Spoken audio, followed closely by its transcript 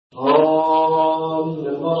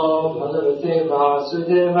Bhagavate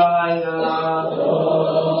Vasudevaya.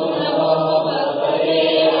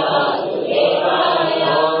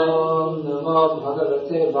 Om Namo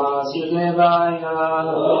Bhagavate Vasudevaya.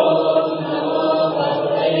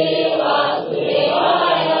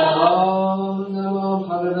 Om Namo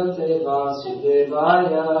Bhagavate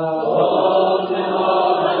Vasudevaya.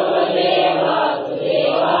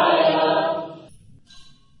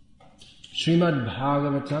 Srimad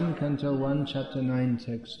Bhagavatam, Canto 1, Chapter 9,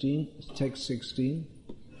 Text 16.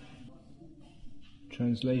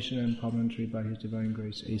 Translation and commentary by His Divine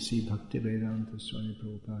Grace A.C. Bhaktivedanta Swami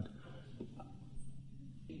Prabhupada.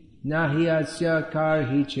 Nahi asya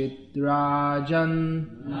karhi chitrajan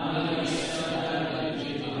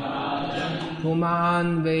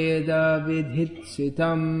Puman Veda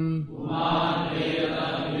Vidhitsitam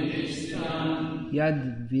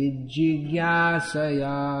Yad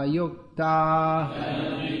Vijigyasaya Yukta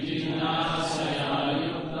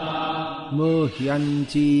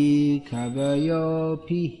Muhyanti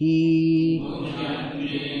Kavayopihi.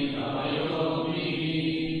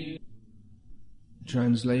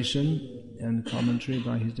 Translation and commentary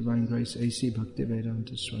by His Divine Grace A.C.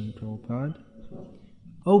 Bhaktivedanta Swami Prabhupada.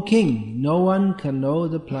 O King, no one can know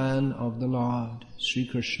the plan of the Lord, Sri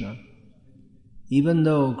Krishna. Even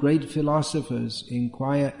though great philosophers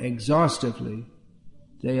inquire exhaustively,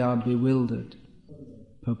 they are bewildered.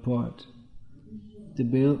 Purport. The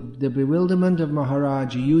bewilderment of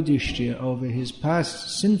Maharaj Yudhishthira over his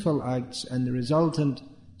past sinful acts and the resultant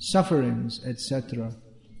sufferings, etc.,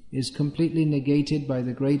 is completely negated by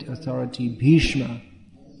the great authority Bhishma,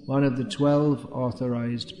 one of the 12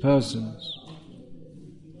 authorized persons.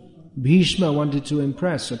 Bhishma wanted to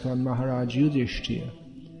impress upon Maharaj Yudhishthira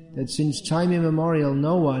that since time immemorial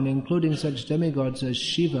no one, including such demigods as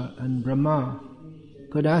Shiva and Brahma,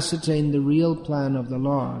 could ascertain the real plan of the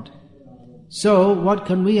Lord. So, what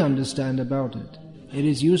can we understand about it? It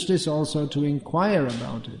is useless also to inquire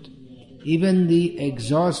about it. Even the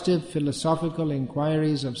exhaustive philosophical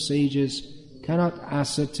inquiries of sages cannot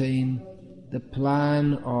ascertain the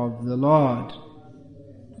plan of the Lord.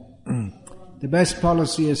 The best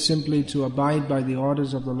policy is simply to abide by the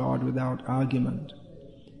orders of the Lord without argument.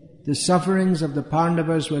 The sufferings of the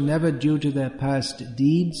Pandavas were never due to their past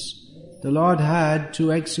deeds. The Lord had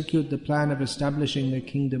to execute the plan of establishing the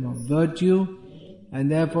kingdom of virtue,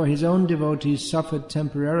 and therefore His own devotees suffered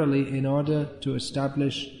temporarily in order to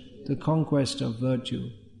establish the conquest of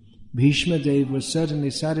virtue. Bhishma Dev was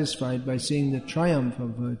certainly satisfied by seeing the triumph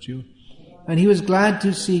of virtue, and he was glad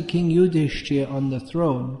to see King Yudhishthira on the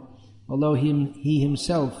throne, although he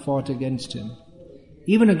himself fought against him.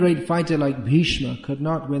 Even a great fighter like Bhishma could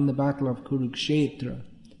not win the battle of Kurukshetra,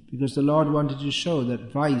 because the Lord wanted to show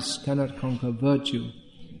that vice cannot conquer virtue,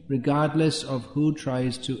 regardless of who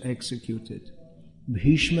tries to execute it.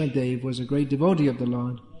 Bhishma Dev was a great devotee of the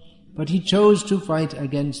Lord, but he chose to fight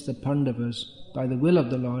against the Pandavas by the will of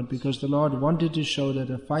the Lord, because the Lord wanted to show that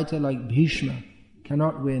a fighter like Bhishma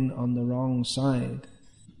cannot win on the wrong side.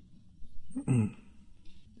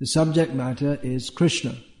 The subject matter is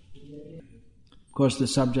Krishna. Of course, the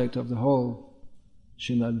subject of the whole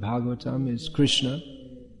Srimad Bhagavatam is Krishna,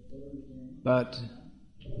 but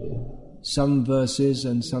some verses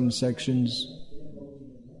and some sections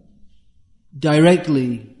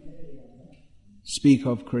directly speak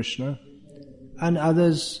of Krishna, and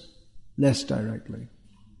others less directly.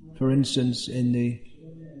 For instance, in the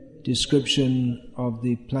description of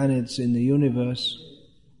the planets in the universe,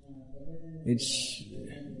 it's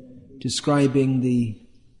describing the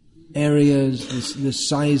areas, the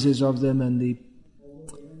sizes of them, and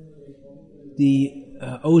the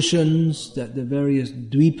oceans, that the various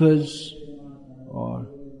dvipas or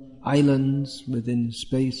islands within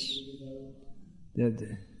space, that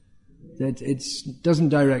it doesn't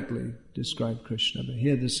directly describe Krishna, but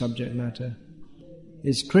here the subject matter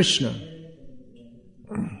is Krishna.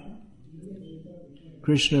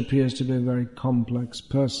 Krishna appears to be a very complex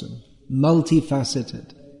person,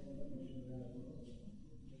 multifaceted,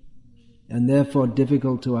 and therefore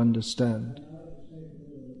difficult to understand.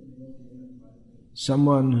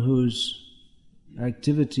 Someone whose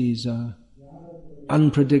activities are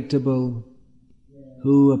unpredictable,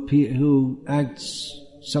 who acts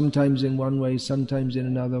sometimes in one way, sometimes in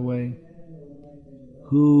another way,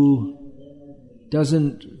 who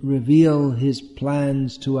doesn't reveal his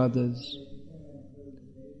plans to others,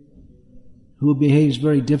 who behaves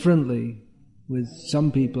very differently with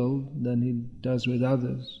some people than he does with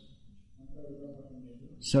others.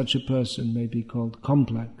 Such a person may be called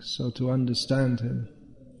complex, so to understand him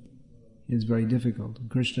is very difficult.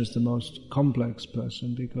 And Krishna is the most complex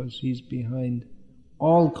person because he's behind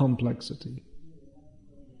all complexity.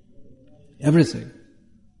 Everything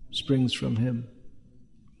springs from him.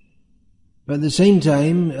 But at the same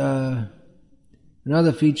time,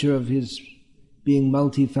 another feature of his being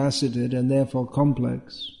multifaceted and therefore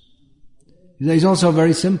complex is that he's also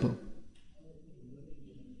very simple.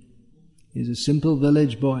 He's a simple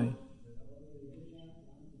village boy.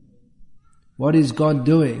 What is God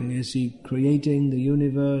doing? Is He creating the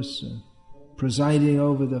universe, presiding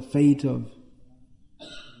over the fate of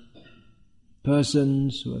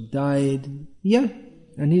persons who have died? Yeah,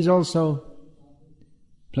 and He's also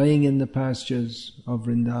playing in the pastures of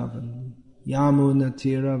Vrindavan. Yamuna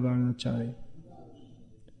Tira Varnachari.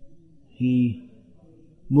 He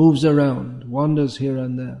moves around, wanders here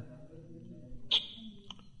and there.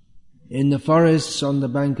 In the forests on the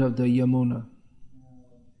bank of the Yamuna.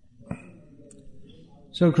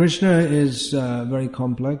 So Krishna is very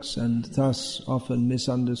complex and thus often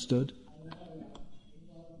misunderstood.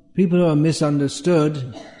 People who are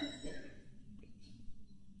misunderstood,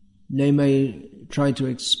 they may try to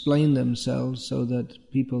explain themselves so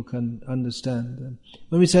that people can understand them.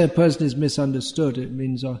 When we say a person is misunderstood, it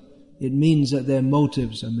means that their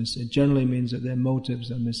motives are it generally means that their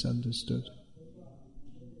motives are misunderstood.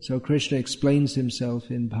 So Krishna explains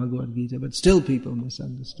himself in Bhagavad Gita, but still people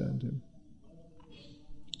misunderstand him.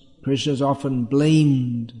 Krishna is often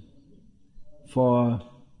blamed for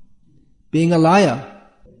being a liar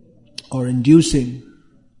or inducing.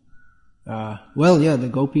 The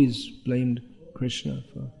gopis blamed Krishna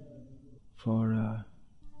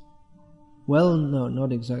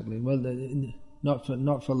not exactly.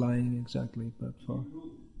 Not for lying exactly, but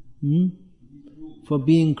for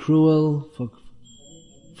being cruel,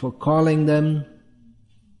 for calling them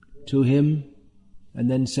to him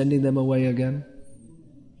and then sending them away again.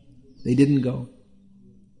 They didn't go.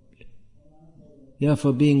 Yeah,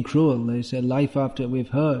 for being cruel. They said life after, we've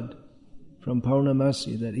heard from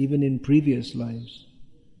Purnamasi that even in previous lives,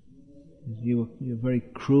 you're very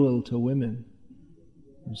cruel to women.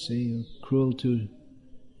 You see, you're cruel to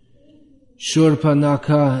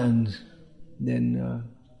Shurpanaka, and then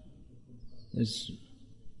as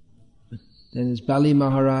Bali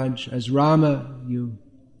Maharaj, as Rama, you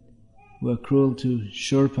were cruel to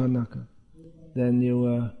Shurpanaka. Then you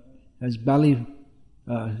were as Vamanadev.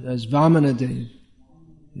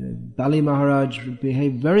 Bali Maharaj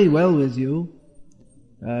behaved very well with you.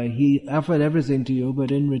 He offered everything to you, but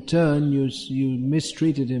in return you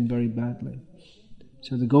mistreated him very badly.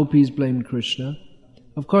 So the gopis blamed Krishna.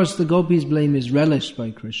 Of course, the gopis' blame is relished by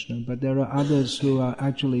Krishna, but there are others who are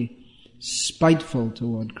actually spiteful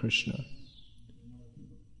toward Krishna.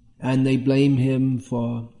 And they blame him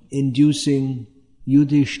for inducing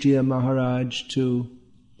Yudhishthira Maharaj to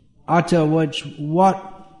utter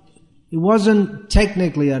it wasn't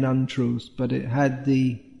technically an untruth, but it had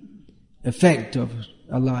the effect of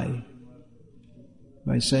a lie.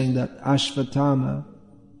 By saying that Ashvatthama,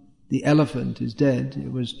 the elephant, is dead,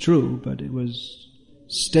 it was true, but it was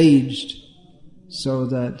staged so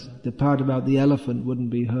that the part about the elephant wouldn't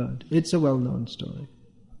be heard. It's a well-known story.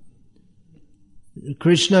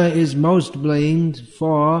 Krishna is most blamed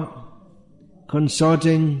for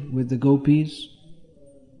consorting with the gopis,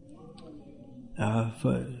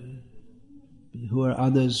 who are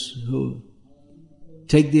others who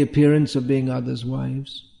take the appearance of being others'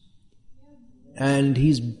 wives. And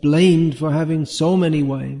he's blamed for having so many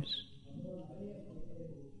wives.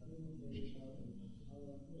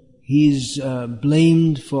 He's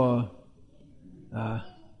blamed for,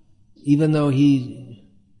 even though he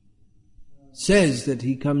says that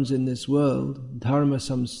he comes in this world, dharma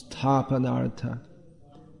samsthapanartha,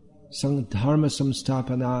 dharma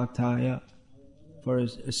samsthapanarthaya, for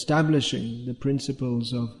establishing the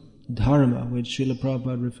principles of dharma, which Srila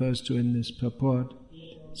Prabhupada refers to in this purport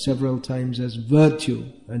several times as virtue,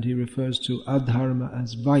 and he refers to adharma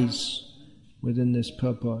as vice within this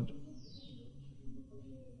purport.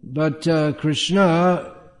 But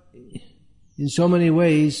Krishna, in so many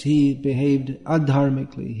ways, he behaved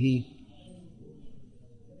adharmically. He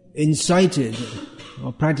incited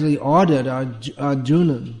or practically ordered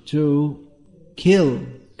Arjuna to kill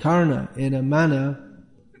Karna in a manner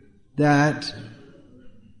that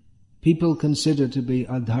people consider to be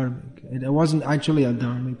adharmic. It wasn't actually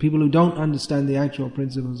adharmic. People who don't understand the actual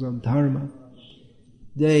principles of dharma,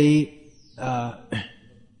 they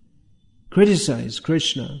criticize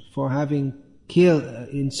Krishna for having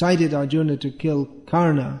incited Arjuna to kill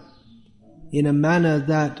Karna in a manner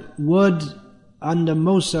that would, under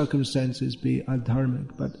most circumstances, be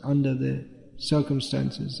adharmic, but under the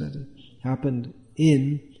circumstances that it happened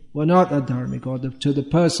in, were not adharmic, or to the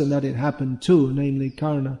person that it happened to, namely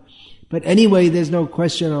Karna. But anyway, there's no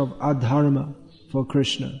question of adharma for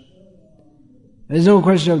Krishna. There's no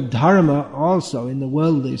question of dharma also in the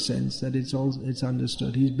worldly sense that it's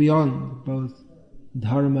understood. He's beyond both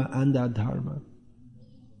dharma and adharma.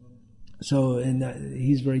 So in that,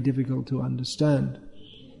 he's very difficult to understand.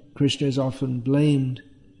 Krishna is often blamed.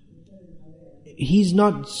 He's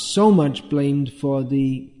not so much blamed for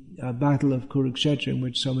the battle of Kurukshetra in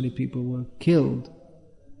which so many people were killed.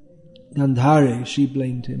 Gandhari, she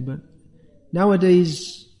blamed him, but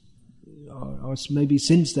nowadays, or maybe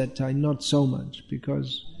since that time, not so much,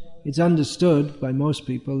 because it's understood by most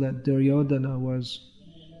people that Duryodhana was,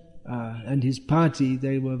 and his party,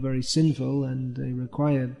 they were very sinful and they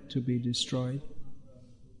required to be destroyed.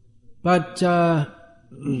 But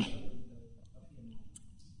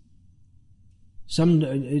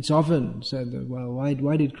it's often said that, well,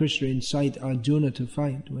 why did Krishna incite Arjuna to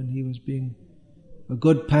fight when he was being a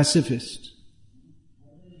good pacifist?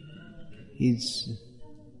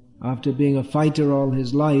 After being a fighter all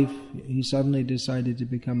his life, he suddenly decided to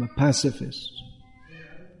become a pacifist.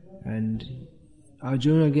 And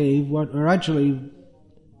Arjuna gave what were actually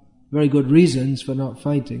very good reasons for not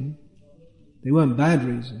fighting. They weren't bad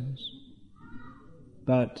reasons.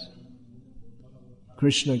 But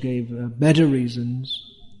Krishna gave better reasons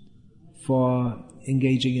for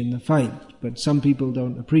engaging in the fight. But some people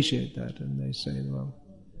don't appreciate that, and they say, well,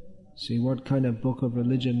 see, what kind of book of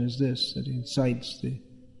religion is this that incites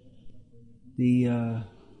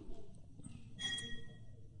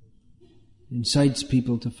incites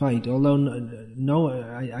people to fight? Although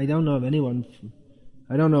I don't know of anyone.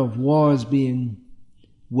 I don't know of wars being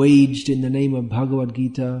waged in the name of Bhagavad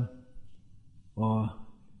Gita, or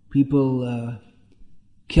people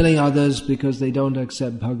killing others because they don't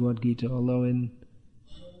accept Bhagavad Gita. Although in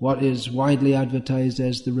what is widely advertised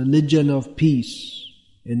as the religion of peace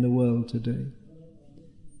in the world today,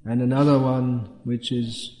 and another one which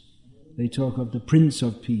is, they talk of the Prince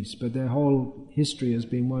of Peace, but their whole history has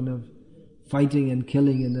been one of fighting and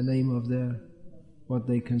killing in the name of what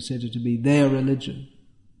they consider to be their religion.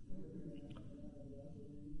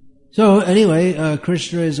 So anyway,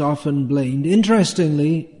 Krishna is often blamed.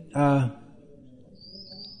 Interestingly,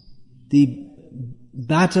 the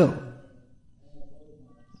battle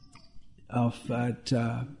at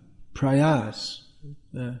Prayas,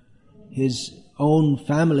 his own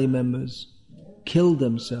family members killed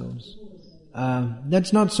themselves.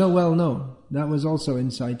 That's not so well known. That was also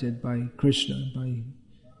incited by Krishna, by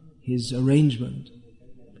his arrangement.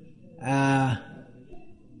 And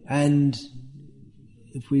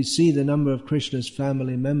if we see the number of Krishna's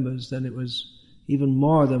family members, then it was even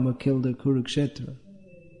more than were killed at Kurukshetra.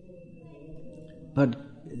 But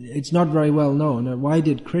it's not very well known. Why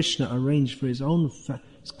did Krishna arrange for his own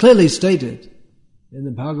It's clearly stated in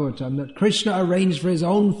the Bhagavatam that Krishna arranged for his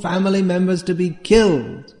own family members to be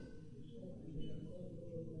killed.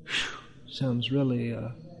 Sounds really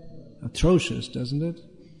atrocious, doesn't it?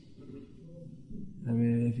 I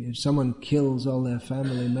mean, if someone kills all their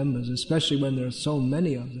family members, especially when there are so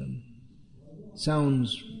many of them,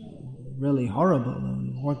 sounds really horrible.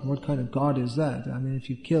 And what kind of God is that? I mean, if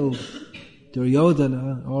you killed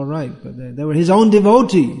Duryodhana, all right, but they were his own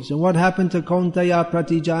devotees. And what happened to Kauntaya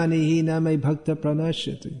Pratijanihi Name Bhakta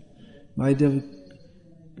Pranashyati?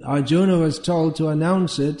 Arjuna was told to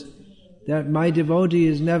announce it, that my devotee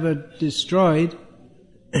is never destroyed.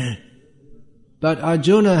 But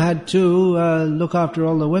Arjuna had to look after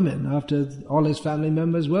all the women after all his family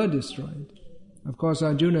members were destroyed. Of course,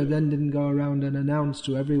 Arjuna then didn't go around and announce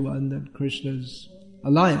to everyone that Krishna's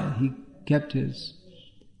a liar. He kept his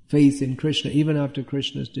faith in Krishna. Even after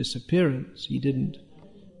Krishna's disappearance, he didn't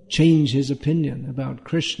change his opinion about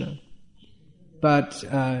Krishna. But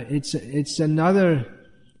it's another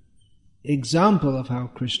example of how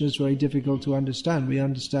Krishna is very difficult to understand. We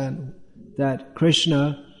understand that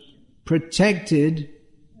Krishna protected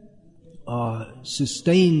or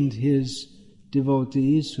sustained his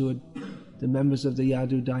devotees, who are the members of the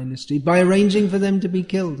Yadu dynasty, by arranging for them to be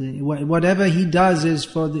killed. Whatever he does is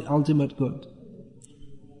for the ultimate good.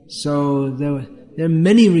 So there are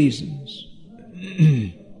many reasons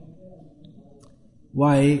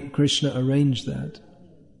why Krishna arranged that,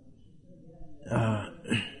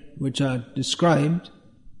 which are described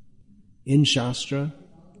in Shastra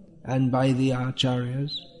and by the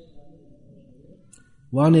Acharyas.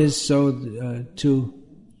 One is so to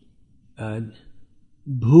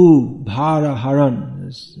Bhara Haran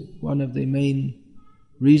is one of the main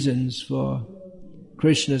reasons for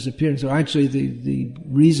Krishna's appearance, or actually the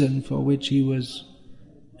reason for which he was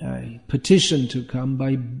petitioned to come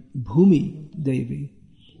by Bhumi Devi,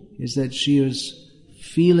 is that she was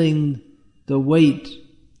feeling the weight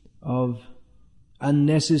of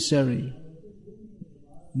unnecessary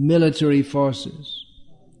military forces.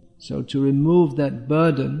 So to remove that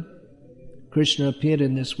burden, Krishna appeared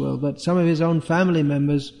in this world, but some of his own family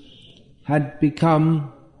members had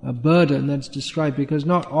become a burden. That's described because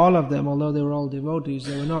not all of them, although they were all devotees,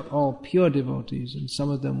 they were not all pure devotees, and some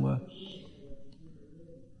of them were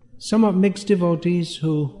somewhat mixed devotees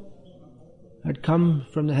who had come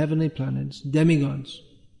from the heavenly planets, demigods,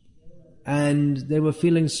 and they were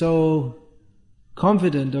feeling so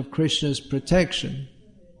confident of Krishna's protection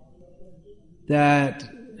that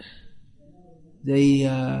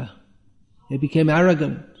they became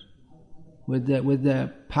arrogant with their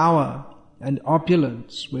power and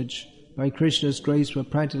opulence, which by Krishna's grace were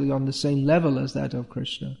practically on the same level as that of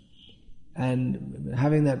Krishna. And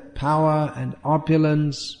having that power and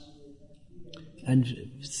opulence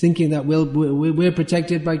and thinking that we're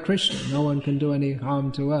protected by Krishna, no one can do any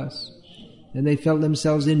harm to us. And they felt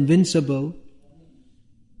themselves invincible.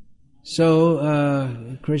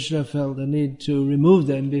 So Krishna felt the need to remove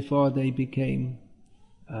them before they became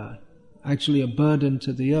actually a burden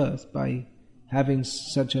to the earth by having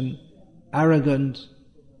such an arrogant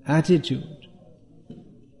attitude.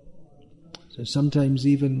 So sometimes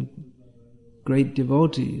even great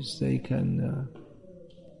devotees, they can,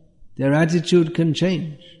 their attitude can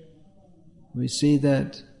change. We see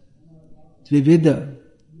that Dvivida,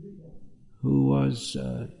 who was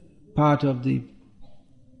part of the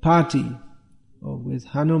party with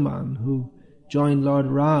Hanuman, who joined Lord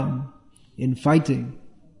Ram in fighting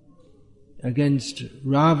against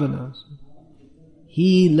Ravana,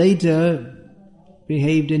 he later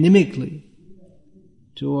behaved inimically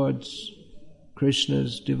towards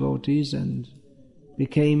Krishna's devotees and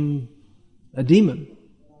became a demon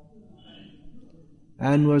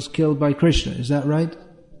and was killed by Krishna. Is that right?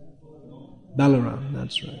 Balaram,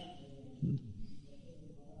 that's right.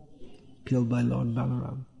 Killed by Lord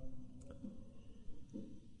Balaram.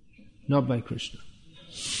 Not by Krishna.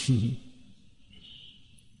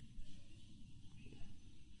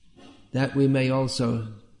 That we may also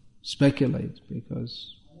speculate,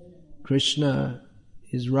 because Krishna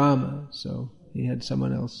is Rama, so he had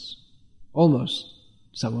someone else, almost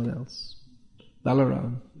someone else.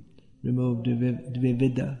 Balaram removed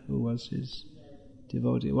Dvivida, who was his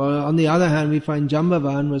devotee. Well, on the other hand, we find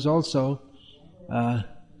Jambavan was also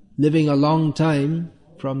living a long time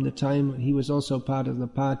from the time he was also part of the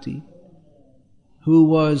party, who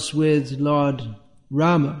was with Lord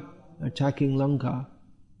Rama attacking Lanka.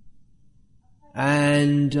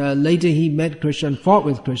 And later he met Krishna and fought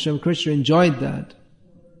with Krishna. Krishna enjoyed that.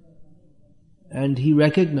 And he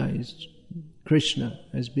recognized Krishna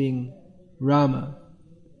as being Rama.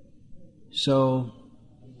 So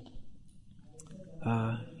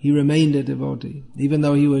he remained a devotee, even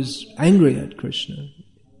though he was angry at Krishna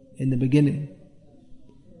in the beginning.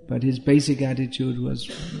 But his basic attitude was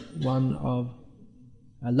one of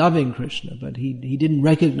loving Krishna, but he didn't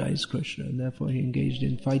recognize Krishna, and therefore he engaged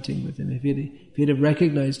in fighting with him. If he'd have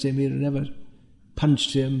recognized him, he'd have never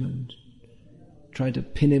punched him and tried to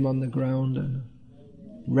pin him on the ground and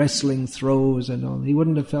wrestling throws and all. He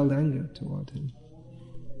wouldn't have felt anger toward him.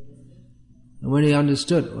 And when he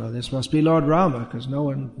understood, well, this must be Lord Rama, because no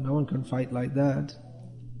one can fight like that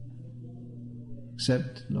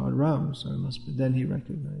except Lord Rama. So it must be. Then he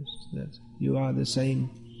recognized that you are the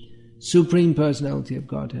same Supreme Personality of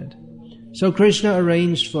Godhead. So Krishna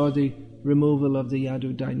arranged for the removal of the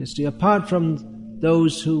Yadu dynasty. Apart from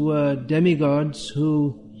those who were demigods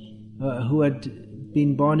who had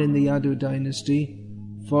been born in the Yadu dynasty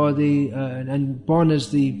and born as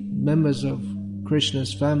the members of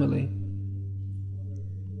Krishna's family,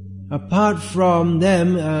 apart from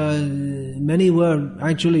them, many were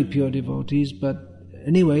actually pure devotees, but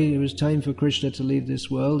anyway, it was time for Krishna to leave this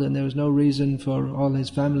world, and there was no reason for all his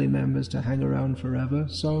family members to hang around forever.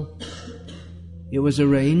 So it was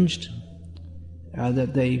arranged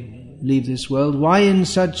that they leave this world. Why in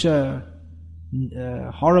such a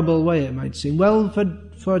horrible way, it might seem? Well,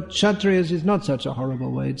 for Kshatriyas, it's not such a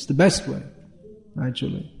horrible way. It's the best way,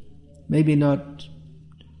 actually. Maybe not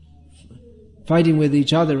fighting with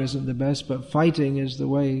each other isn't the best, but fighting is the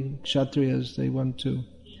way Kshatriyas, they want to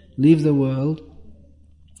leave the world.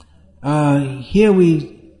 Here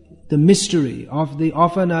the mystery of the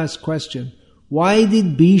often asked question, why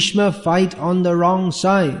did Bhishma fight on the wrong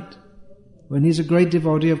side when he's a great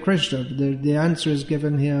devotee of Krishna? The answer is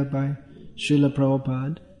given here by Srila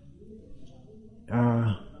Prabhupada.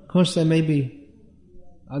 Of course there may be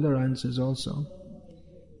other answers also.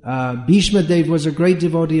 Bhishma Dev was a great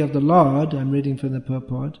devotee of the Lord, I'm reading from the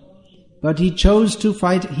purport, but he chose to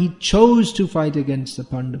fight against the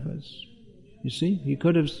Pandavas. You see, he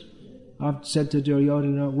could have said to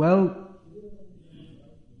Duryodhana, well,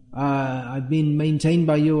 I've been maintained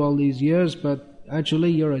by you all these years, but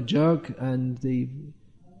actually you're a jerk, and the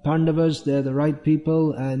Pandavas, they're the right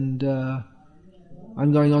people, and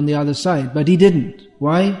I'm going on the other side. But he didn't.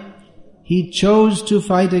 Why? He chose to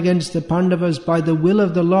fight against the Pandavas by the will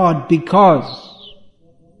of the Lord because,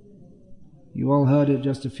 you all heard it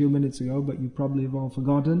just a few minutes ago, but you probably have all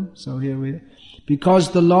forgotten, so here we are.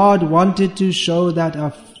 Because the Lord wanted to show that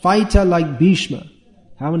a fighter like Bhishma,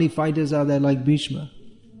 how many fighters are there like Bhishma?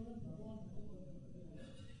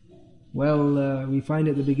 Well, we find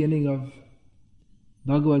at the beginning of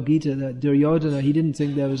Bhagavad Gita that Duryodhana, he didn't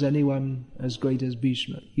think there was anyone as great as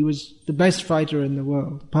Bhishma. He was the best fighter in the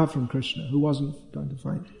world, apart from Krishna, who wasn't going to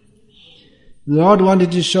fight. The Lord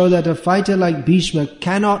wanted to show that a fighter like Bhishma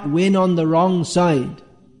cannot win on the wrong side.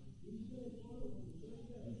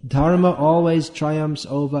 Dharma always triumphs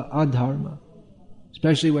over adharma,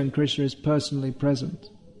 especially when Krishna is personally present.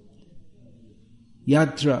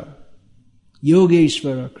 Yatra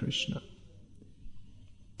Yogeshvara Krishna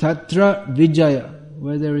Tatra Vijaya.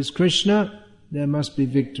 Where there is Krishna, there must be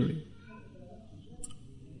victory.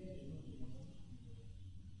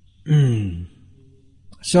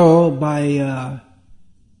 So by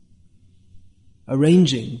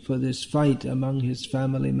arranging for this fight among his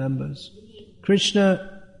family members,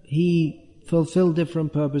 Krishna, he fulfilled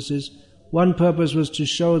different purposes. One purpose was to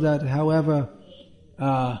show that however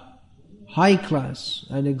high class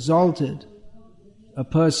and exalted a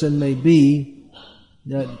person may be,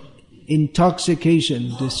 that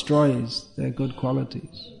intoxication destroys their good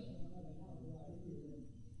qualities.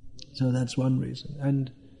 So that's one reason.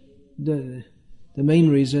 And the main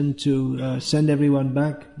reason to send everyone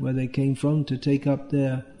back where they came from to take up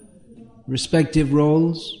their respective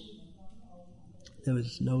roles. There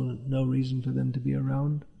was no reason for them to be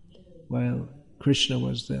around while Krishna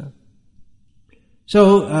was there.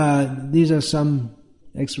 So these are some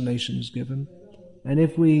explanations given. And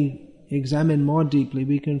if we examine more deeply,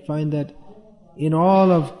 we can find that in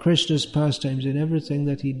all of Krishna's pastimes, in everything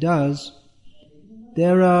that he does,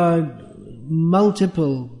 there are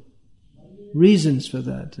multiple reasons for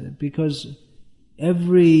that, because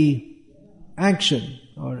every action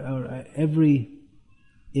or every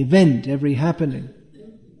event, every happening,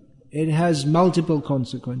 it has multiple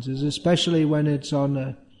consequences, especially when it's on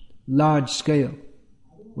a large scale.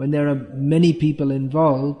 When there are many people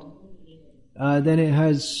involved, then it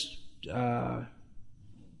has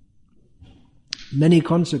many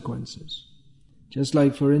consequences. Just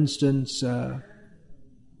like, for instance, a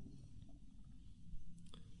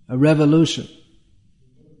revolution,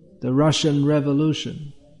 the Russian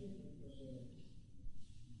Revolution,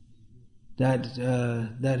 that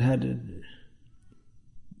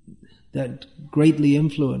greatly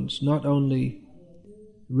influenced not only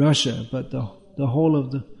Russia but the whole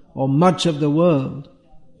of or much of the world,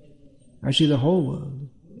 actually the whole world,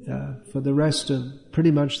 for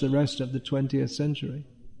pretty much the rest of the 20th century.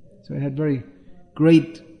 So it had very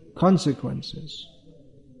great consequences,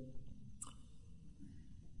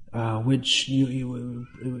 which it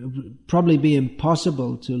would probably be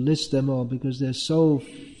impossible to list them all because they're so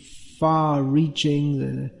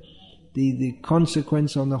far-reaching. The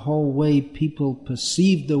consequence on the whole way people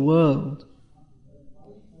perceive the world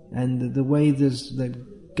and the way the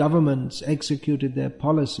governments executed their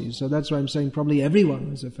policies. So that's why I'm saying probably everyone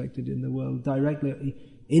was affected in the world, directly,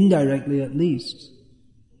 indirectly at least.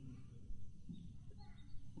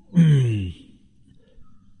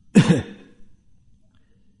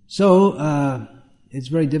 So it's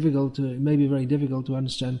very difficult to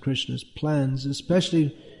understand Krishna's plans,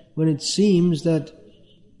 especially when it seems that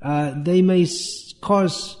they may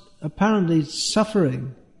cause apparently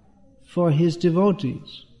suffering for his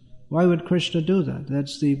devotees. Why would Krishna do that?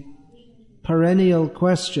 That's the perennial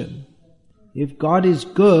question. If God is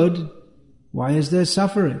good, why is there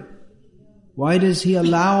suffering? Why does he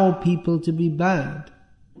allow people to be bad?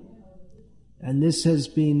 And this has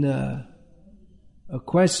been a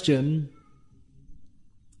question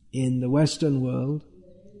in the Western world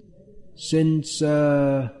since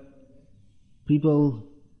people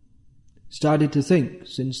started to think,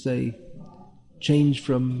 since they changed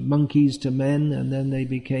from monkeys to men, and then they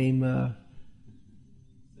became,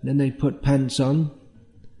 then they put pants on,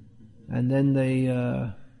 and then they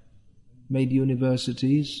made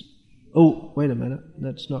universities. Oh, wait a minute,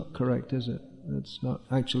 that's not correct, is it? That's not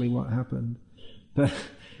actually what happened. But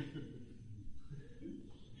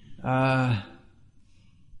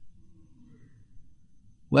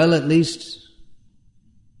well, at least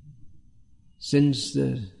since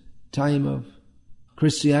the time of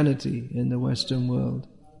Christianity in the Western world,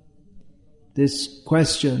 this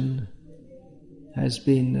question has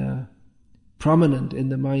been prominent in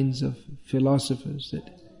the minds of philosophers, that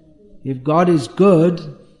if God is good,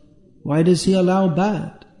 why does He allow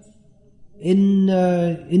bad? In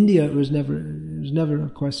India, it was never a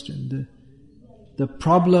question. The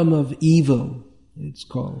problem of evil, it's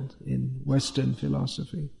called in Western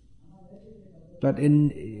philosophy. But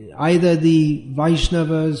in either the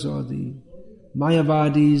Vaishnavas or the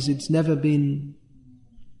Mayavadis, it's never been,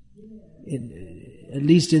 at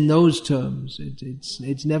least in those terms,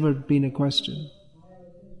 it's never been a question.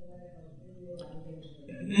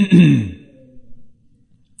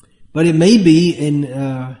 But it may be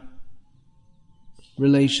in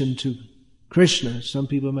relation to Krishna. Some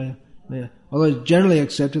people may, although it's generally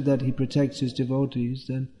accepted that He protects His devotees,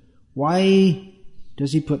 then why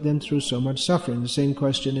does He put them through so much suffering? The same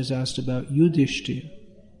question is asked about Yudhishthira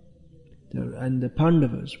and the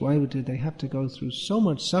Pandavas. Why did they have to go through so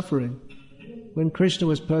much suffering when Krishna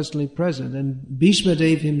was personally present? And Bhishma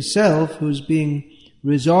Dev himself, who's being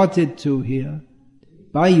resorted to here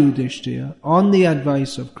by Yudhishthira on the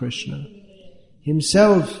advice of Krishna,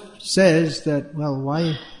 himself says that,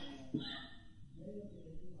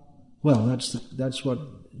 that's what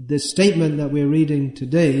this statement that we're reading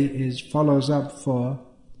today follows up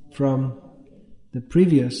from the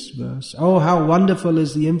previous verse. Oh, how wonderful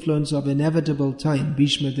is the influence of inevitable time,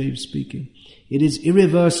 Bhishma Dev speaking. It is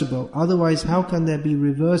irreversible, otherwise how can there be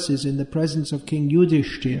reverses in the presence of King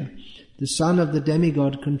Yudhishthira, the son of the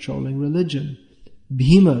demigod controlling religion?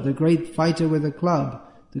 Bhima, the great fighter with a club,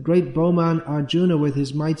 the great bowman Arjuna with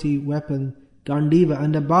his mighty weapon Gandiva,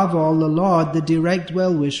 and above all the Lord, the direct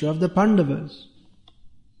well-wisher of the Pandavas.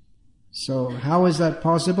 So how is that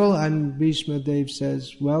possible? And Bhishma Dev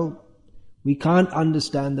says, we can't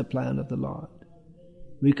understand the plan of the Lord.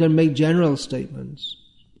 We can make general statements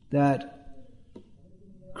that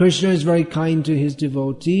Krishna is very kind to His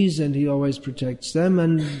devotees and He always protects them,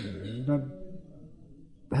 but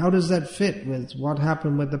how does that fit with what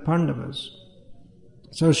happened with the Pandavas?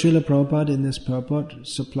 So Srila Prabhupada in this purport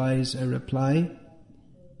supplies a reply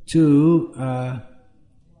to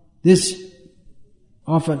this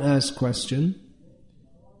often asked question,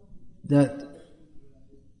 that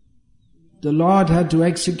the Lord had to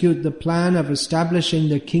execute the plan of establishing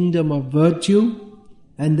the kingdom of virtue,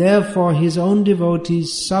 and therefore His own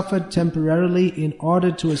devotees suffered temporarily in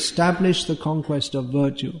order to establish the conquest of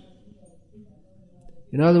virtue.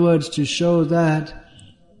 In other words, to show that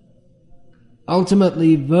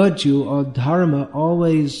ultimately virtue or dharma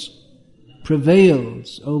always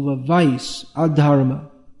prevails over vice, adharma.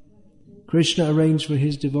 Krishna arranged for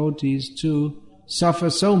His devotees to suffer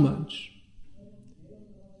so much.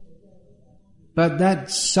 But that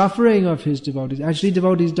suffering of His devotees, actually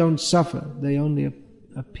devotees don't suffer, they only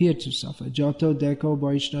appear to suffer. Jato deko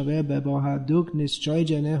vaishnave beboha duk nischay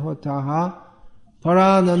janeho taha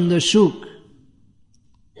parananda shuk.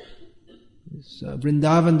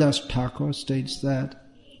 Vrindavan Das Thakur states that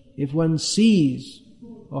if one sees,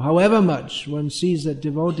 or however much one sees that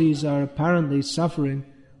devotees are apparently suffering,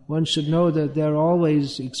 one should know that they're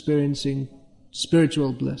always experiencing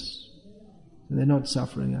spiritual bliss. They're not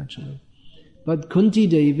suffering actually. But Kunti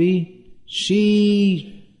Devi,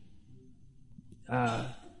 she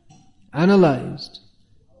analyzed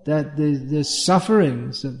that the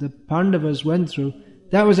sufferings that the Pandavas went through,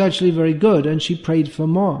 that was actually very good, and she prayed for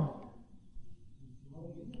more,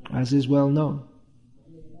 as is well known.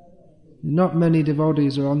 Not many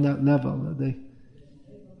devotees are on that level.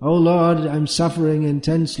 Oh Lord, I'm suffering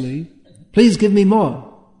intensely, please give me more.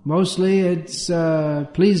 Mostly it's,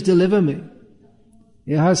 please deliver me.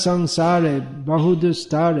 Yaha sangsare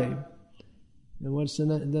bahudustare. And what's the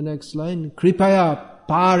next line? Kripaya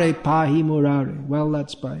pare pahi murare. Well,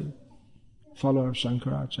 that's by follower of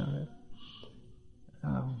Shankaracharya.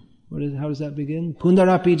 How does that begin?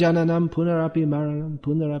 Punarapi jananam, punarapi maranam,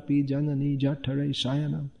 punarapi janani jatare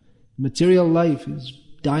shayanam. Material life is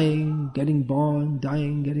dying, getting born,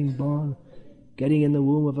 dying, getting born, getting in the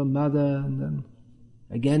womb of a mother, and then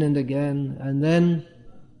again and again, and then,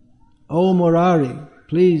 oh Murari,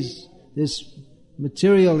 please, this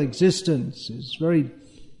material existence is very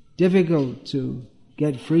difficult to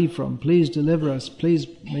get free from. Please deliver us, please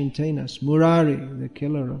maintain us. Murari, the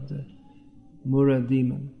killer of the Mura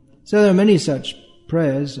demon. So there are many such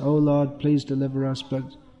prayers, oh Lord, please deliver us, but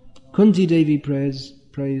Kunti Devi prays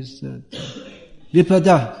that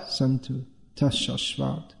Vipada Santu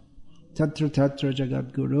Tashashvat Tatra Tatra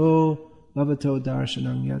Jagat Guru Bhavato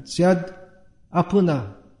Darshanam Yat Syad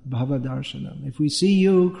Apuna Bhava Darshanam. If we see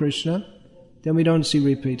you, Krishna, then we don't see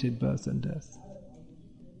repeated birth and death.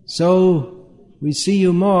 So we see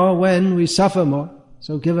you more when we suffer more.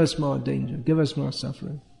 So give us more danger, give us more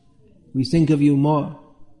suffering. We think of you more.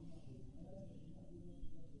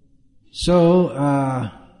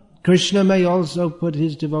 So, Krishna may also put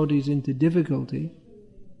his devotees into difficulty.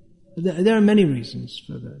 There are many reasons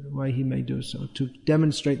for that, why he may do so. To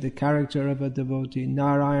demonstrate the character of a devotee.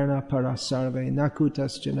 Narayana parasarve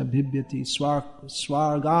nakutasjana bhibyati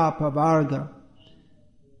swarga pavarga.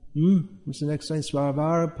 What's the next line?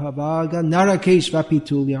 Swarga pavarga narakeshvapi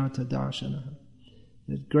tulyartha darshana.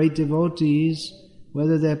 That great devotees,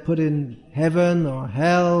 whether they're put in heaven or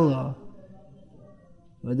hell, or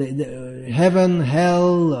heaven,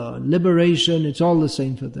 hell, or liberation, it's all the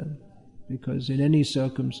same for them. Because in any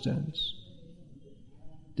circumstance,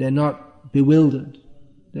 they're not bewildered.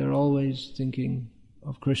 They're always thinking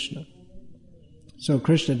of Krishna. So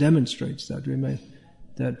Krishna demonstrates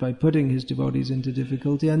that by putting his devotees into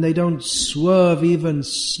difficulty, and they don't swerve even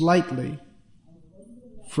slightly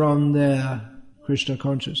from their Krishna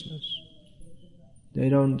consciousness. They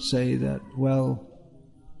don't say that, well,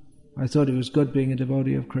 I thought it was good being a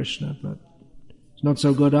devotee of Krishna, but it's not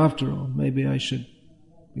so good after all. Maybe I should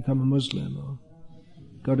become a Muslim or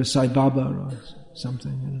go to Sai Baba or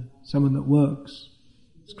something, someone that works.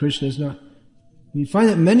 Krishna is not. We find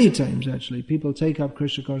it many times actually. People take up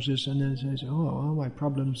Krishna consciousness and then say, oh, my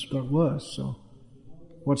problems got worse, so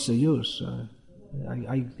what's the use?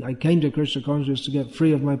 I came to Krishna consciousness to get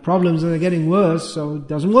free of my problems and they're getting worse, so it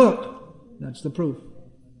doesn't work. That's the proof.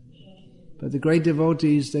 But the great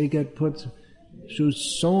devotees, they get put through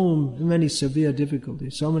so many severe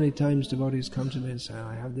difficulties. So many times devotees come to me and say,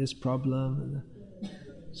 I have this problem.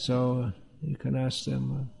 So you can ask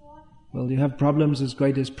them, well, do you have problems as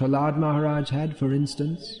great as Prahlad Maharaj had, for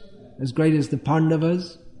instance? As great as the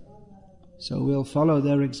Pandavas? So we'll follow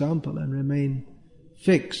their example and remain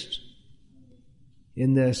fixed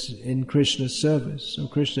in Krishna's service. So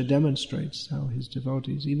Krishna demonstrates how his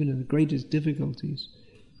devotees, even in the greatest difficulties,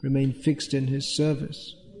 remain fixed in his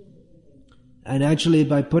service. And actually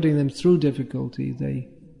by putting them through difficulty, they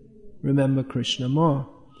remember Krishna more.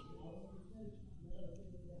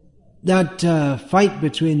 That fight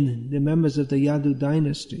between the members of the Yadu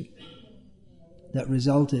dynasty that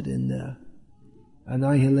resulted in their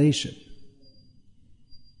annihilation,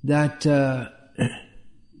 that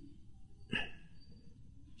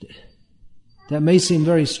may seem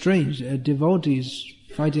very strange, devotees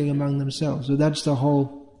fighting among themselves. So that's the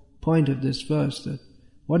whole point of this verse, that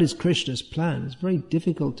what is Krishna's plan? It's very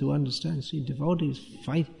difficult to understand. See, devotees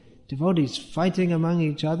fighting among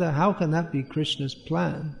each other, how can that be Krishna's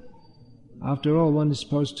plan? After all, one is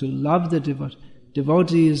supposed to love the devotee.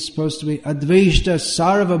 Devotee is supposed to be adveshta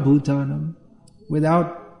sarva bhutanam,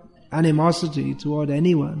 without animosity toward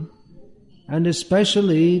anyone, and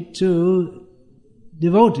especially to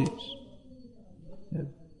devotees.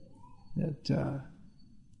 That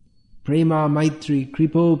prema maitri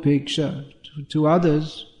kripopeksha, to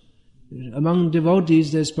others, among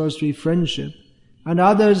devotees there's supposed to be friendship, and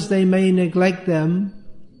others they may neglect them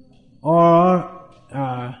or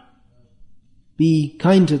be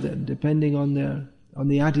kind to them, depending on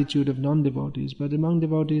the attitude of non-devotees. But among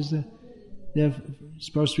devotees they're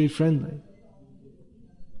supposed to be friendly.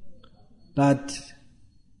 But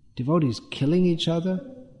devotees killing each other,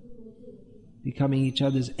 becoming each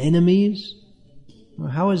other's enemies,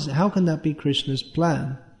 how can that be Krishna's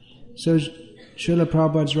plan? So Srila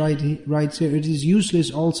Prabhupada writes here, it is useless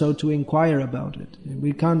also to inquire about it.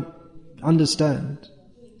 We can't understand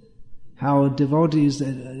how devotees,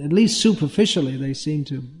 at least superficially, they seem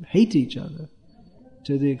to hate each other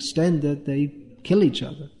to the extent that they kill each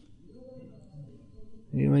other.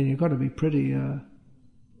 I mean, you've got to be pretty,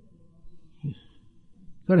 you've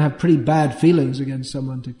got to have pretty bad feelings against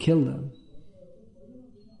someone to kill them,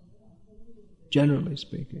 generally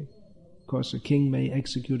speaking. Of course, a king may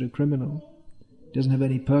execute a criminal. He doesn't have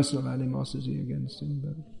any personal animosity against him,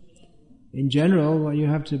 but in general, you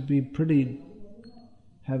have to be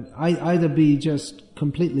either be just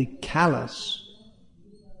completely callous,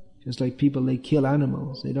 just like people, they kill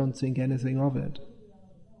animals, they don't think anything of it.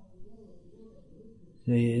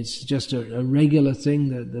 It's just a regular thing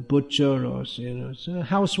that the butcher or so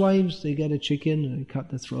housewives, they get a chicken and they cut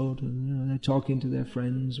the throat, and they're talking to their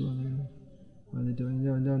friends while they're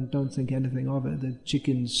doing. Don't think anything of it. The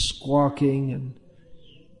chicken's squawking, and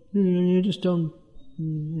you just don't.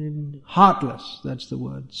 Heartless, that's the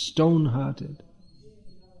word. Stone-hearted.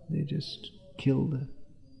 They just kill the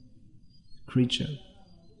creature.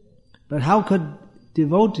 But how could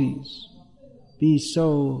devotees be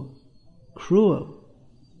so cruel,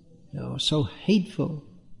 so hateful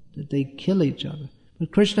that they kill each other?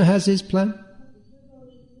 But Krishna has his plan.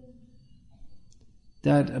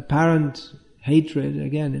 That apparent hatred,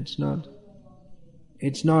 again, it's not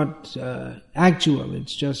actual,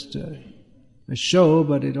 it's just a a show,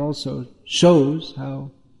 but it also shows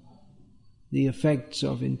how the effects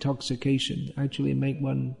of intoxication actually make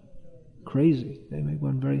one crazy. They make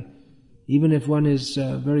one very, even if one is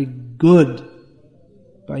very good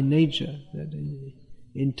by nature, that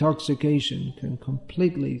intoxication can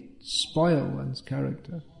completely spoil one's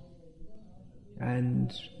character.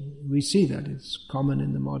 And we see that it's common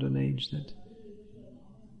in the modern age that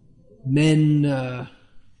men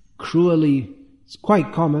cruelly, it's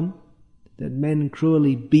quite common that men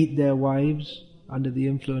cruelly beat their wives under the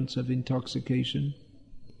influence of intoxication,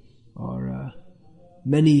 or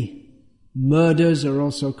many murders are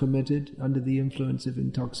also committed under the influence of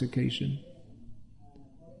intoxication.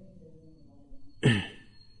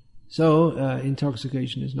 So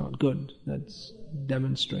intoxication is not good. That's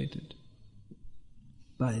demonstrated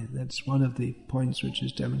that's one of the points which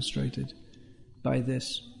is demonstrated by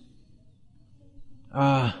this.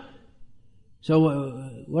 So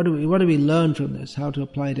what do we learn from this? How to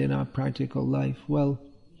apply it in our practical life? Well,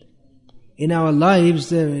 in our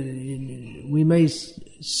lives we may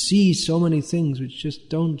see so many things which just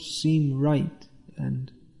don't seem right,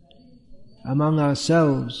 and among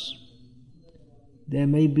ourselves there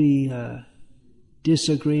may be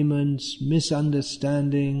disagreements,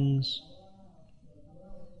 misunderstandings,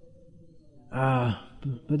 but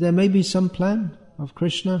there may be some plan of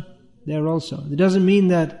Krishna there also. It doesn't mean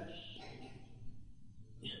that,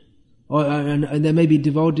 and there may be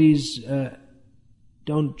devotees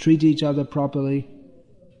don't treat each other properly.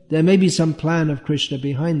 There may be some plan of Krishna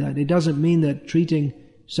behind that. It doesn't mean that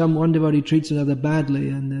one devotee treats another badly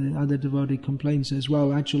and the other devotee complains, says,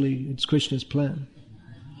 well, actually it's Krishna's plan.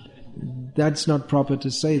 That's not proper to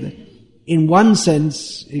say that. In one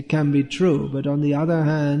sense it can be true, but on the other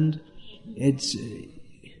hand it's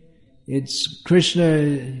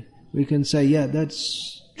Krishna. We can say, yeah,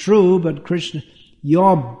 that's true, but Krishna,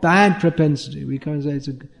 your bad propensity, we can say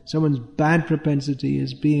someone's bad propensity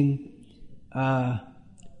is being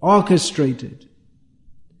orchestrated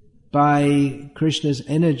by Krishna's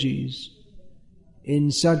energies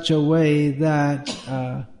in such a way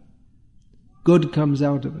that good comes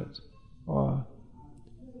out of it, or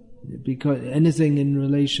because anything in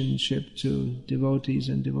relationship to devotees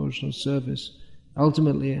and devotional service,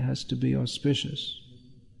 ultimately it has to be auspicious.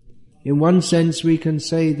 In one sense we can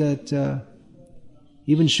say that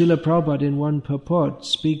even Srila Prabhupada in one purport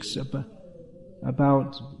speaks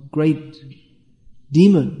about great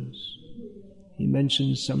demons. He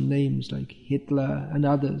mentions some names like Hitler and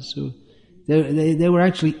others who they were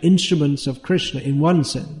actually instruments of Krishna in one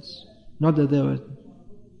sense. Not that they were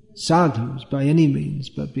sadhus by any means,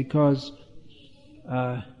 but because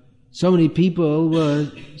so many people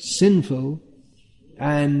were sinful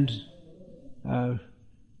and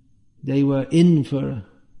they were in for a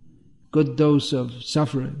good dose of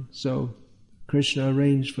suffering. So Krishna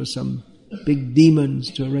arranged for some big demons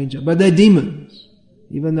to arrange it. But they're demons,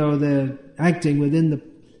 even though they're acting within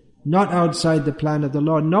not outside the plan of the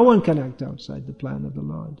Lord. No one can act outside the plan of the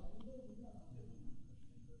Lord.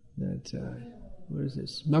 Where is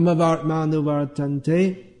this? Mama Manu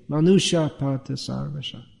Vartante Manusha Partha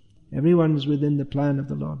Sarvasha. Everyone is within the plan of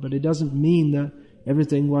the Lord, but it doesn't mean that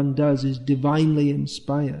everything one does is divinely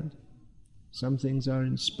inspired. Some things are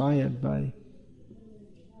inspired by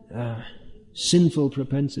sinful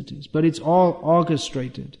propensities, but it's all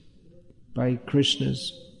orchestrated by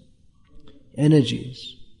Krishna's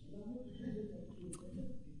energies.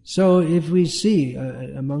 So if we see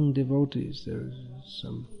among devotees there's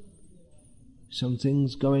some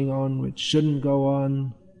things going on which shouldn't go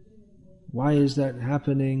on, why is that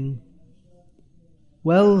happening?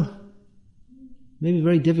 Well, maybe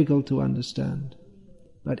very difficult to understand.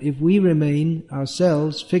 But if we remain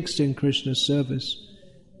ourselves fixed in Krishna's service,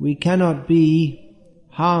 we cannot be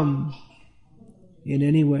harmed in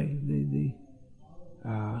any way.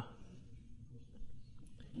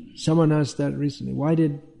 Someone asked that recently. Why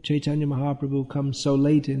did Chaitanya Mahaprabhu come so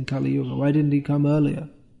late in Kali Yuga? Why didn't he come earlier?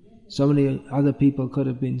 So many other people could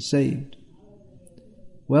have been saved.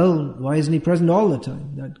 Well, why isn't he present all the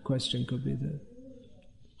time? That question could be there.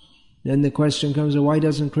 Then the question comes, why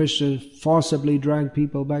doesn't Krishna forcibly drag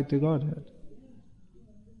people back to Godhead?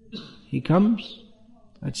 He comes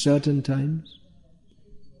at certain times,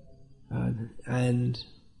 and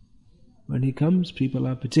when he comes, people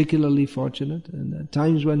are particularly fortunate, and at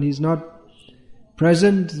times when he's not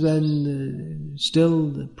present, then still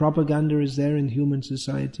the propaganda is there in human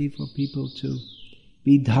society for people to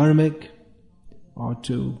be dharmic or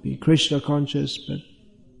to be Krishna conscious, but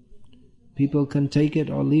people can take it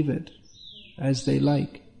or leave it as they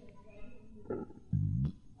like.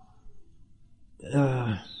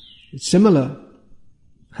 It's similar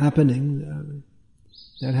happening.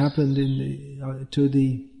 That happened to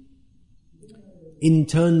the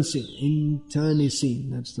internecine,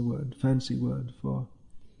 that's the word, fancy word for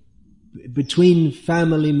between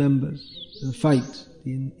family members, the fight,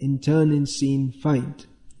 the internecine fight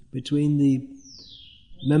between the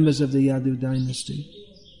members of the Yadu dynasty.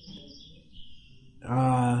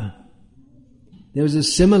 There was a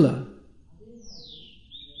similar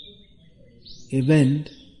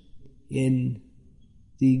event in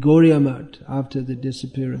the Gauriya Math after the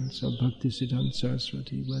disappearance of Bhaktisiddhanta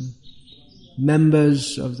Saraswati, when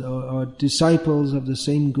members of or disciples of the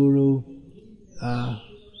same Guru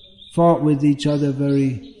fought with each other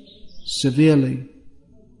very severely.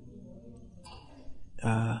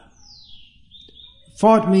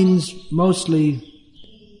 Fought means mostly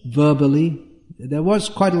verbally. There was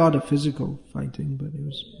quite a lot of physical fighting, but it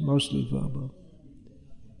was mostly verbal.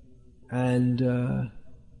 And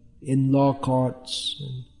in law courts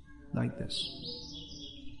and like this.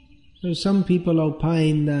 So some people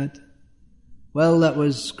opine that, well, that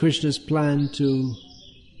was Krishna's plan to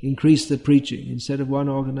increase the preaching. Instead of one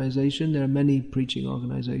organization, there are many preaching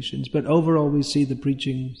organizations. But overall we see the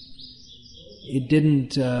preaching, it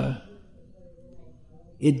didn't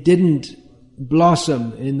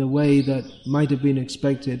blossom in the way that might have been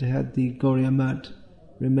expected had the Gauriya Math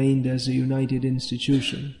remained as a united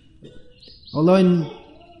institution. Although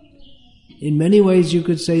in many ways you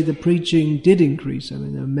could say the preaching did increase. I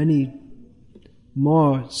mean, there are many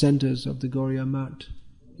more centers of the Gauriya Math,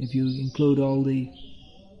 if you include all the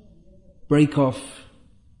break-off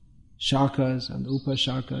shakas and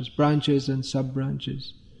upashakas, branches and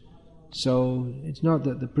sub-branches. So it's not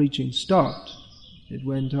that the preaching stopped, it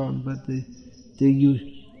went on, but the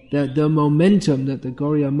momentum that the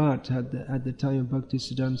Gauriya Math had at the time of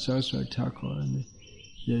Bhaktisiddhanta Saraswati Thakur, and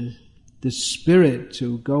the spirit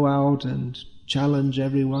to go out and challenge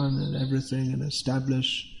everyone and everything and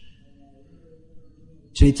establish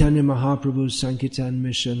Chaitanya Mahaprabhu's Sankirtan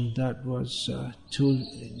mission, that was to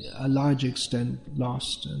a large extent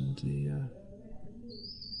lost, and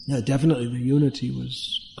definitely the unity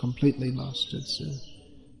was completely lost. It's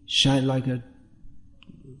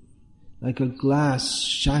like a glass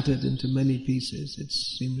shattered into many pieces. It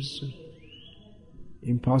seems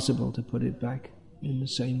impossible to put it back in the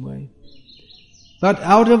same way. But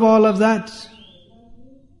out of all of that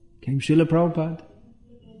came Srila Prabhupada.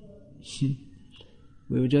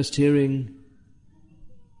 We were just hearing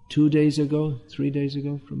 3 days ago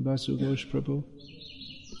from Basu Ghosh Prabhu,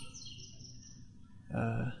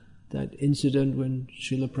 that incident when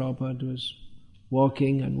Srila Prabhupada was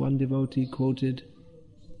walking and one devotee quoted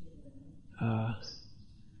a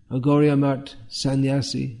Gauriya Math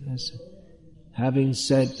sannyasi as having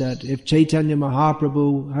said that if Chaitanya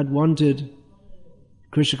Mahaprabhu had wanted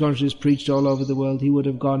Krishna consciousness preached all over the world, he would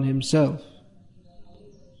have gone himself.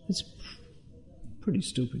 It's a pretty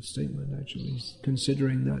stupid statement, actually,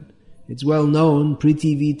 considering that it's well known,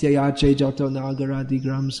 Prithivite Ache Jato Nagaradi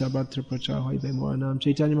Gram Sabatra Prachahoibe Moranam.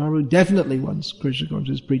 Chaitanya Mahaprabhu definitely wants Krishna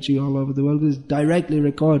consciousness preaching all over the world. It is directly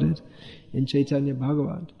recorded in Chaitanya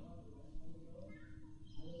Bhagavat.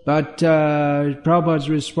 But Prabhupada's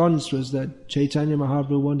response was that Chaitanya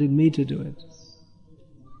Mahaprabhu wanted me to do it.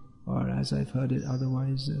 Or as I've heard it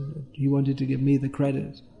otherwise, he wanted to give me the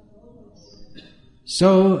credit.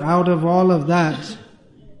 So out of all of that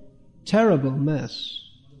terrible mess,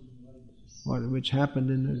 which happened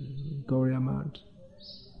in the Gauriya Math,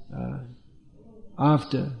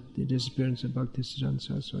 after the disappearance of Bhaktisiddhanta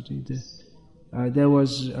Saraswati, there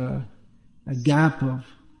was a gap of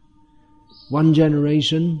one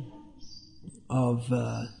generation of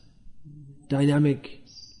dynamic,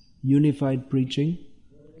 unified preaching,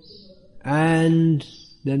 and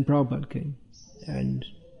then Prabhupada came, and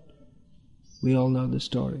we all know the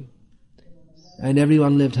story. And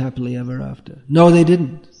everyone lived happily ever after. No, they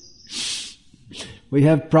didn't. We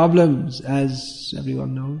have problems, as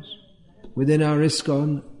everyone knows, within our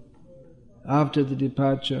ISKCON after the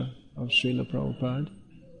departure of Srila Prabhupada.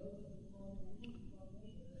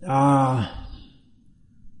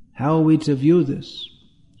 How are we to view this?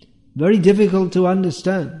 Very difficult to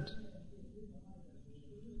understand.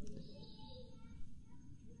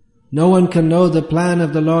 No one can know the plan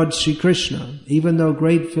of the Lord Sri Krishna. Even though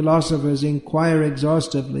great philosophers inquire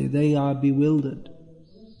exhaustively, they are bewildered.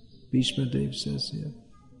 Bhishma Dev says here.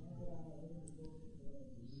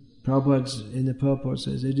 Prabhupada in the purport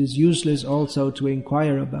says, it is useless also to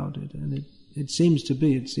inquire about it. And it seems to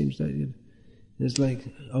be. It seems that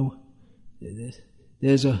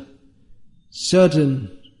there's a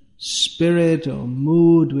certain spirit or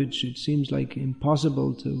mood which it seems like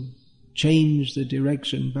impossible to change the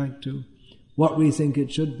direction back to what we think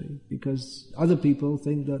it should be, because other people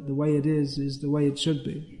think that the way it is the way it should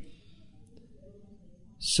be.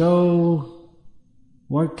 So,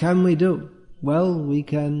 what can we do? Well, we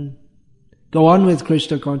can go on with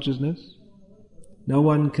Krishna consciousness. No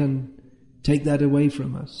one can take that away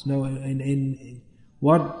from us. No, in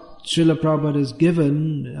what Srila Prabhupada has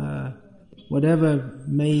given, whatever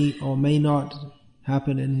may or may not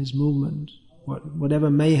happen in his movement,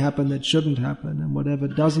 whatever may happen that shouldn't happen, and whatever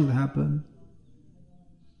doesn't happen,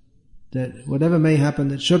 that whatever may happen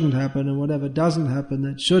that shouldn't happen, and whatever doesn't happen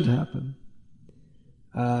that should happen,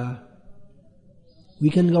 we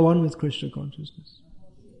can go on with Krishna consciousness.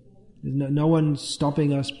 There's no one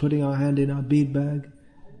stopping us, putting our hand in our bead bag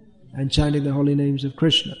and chanting the holy names of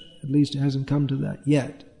Krishna. At least it hasn't come to that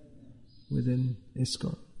yet within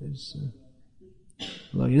ISKCON.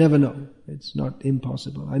 Although you never know, it's not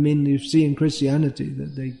impossible. I mean, you see in Christianity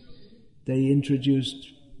that they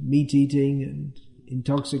introduced meat eating and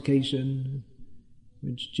intoxication,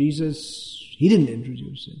 which Jesus, he didn't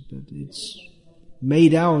introduce it, but it's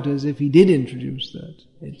made out as if he did introduce that.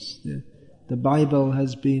 It's the Bible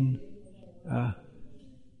has been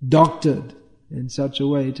doctored in such a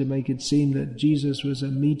way to make it seem that Jesus was a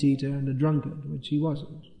meat eater and a drunkard, which he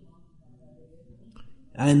wasn't.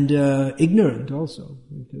 And ignorant also,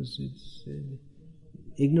 because it's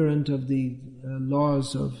ignorant of the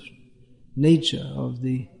laws of nature, of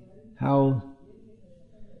how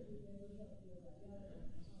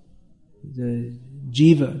the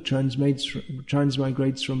jiva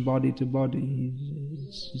transmigrates from body to body.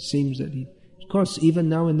 It seems that of course, even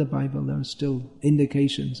now in the Bible there are still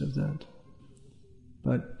indications of that,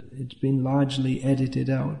 but it's been largely edited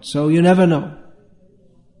out. So you never know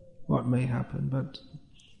what may happen.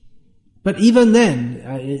 But even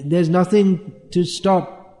then, there's nothing to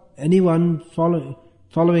stop anyone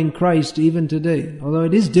following Christ even today. Although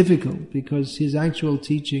it is difficult because his actual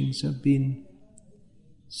teachings have been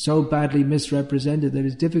so badly misrepresented that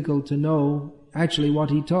it's difficult to know actually what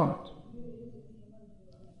he taught.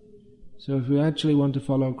 So if we actually want to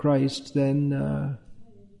follow Christ, then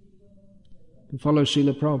we follow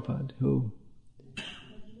Srila Prabhupada, who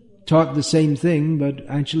taught the same thing, but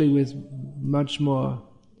actually with much more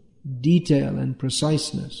detail and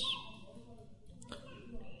preciseness.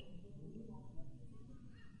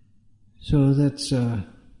 So that's a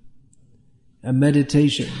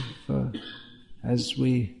meditation for, as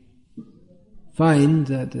we find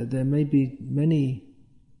that there may be many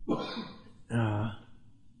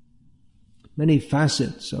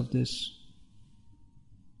facets of this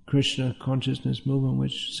Krishna consciousness movement,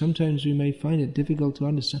 which sometimes we may find it difficult to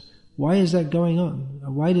understand. Why is that going on?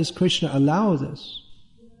 Why does Krishna allow this?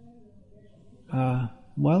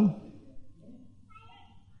 Well,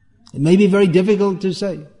 it may be very difficult to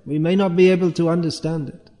say. We may not be able to understand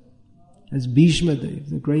it. As Bhishma Dev,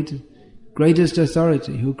 the greatest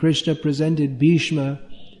authority, who Krishna presented Bhishma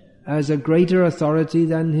as a greater authority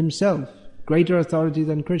than himself, greater authority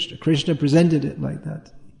than Krishna. Krishna presented it like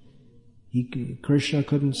that. Krishna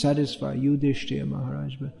couldn't satisfy Yudhishthira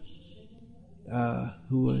Maharaj,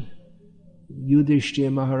 Yudhishthira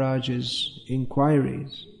Maharaj's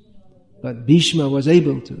inquiries. But Bhishma was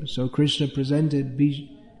able to. So Krishna presented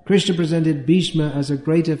Bhishma as a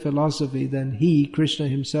greater philosophy than Krishna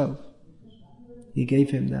himself. He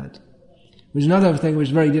gave him that. Which is another thing which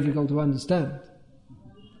is very difficult to understand.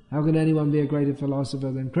 How can anyone be a greater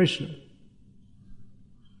philosopher than Krishna?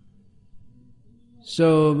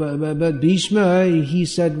 So, but Bhishma, he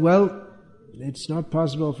said, well, it's not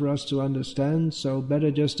possible for us to understand, so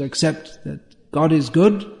better just accept that God is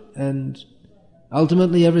good and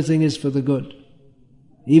ultimately everything is for the good,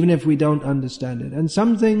 even if we don't understand it. And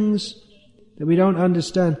some things that we don't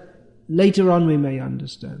understand, later on we may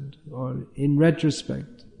understand, or in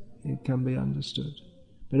retrospect it can be understood.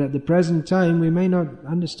 But at the present time we may not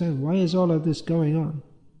understand why is all of this going on.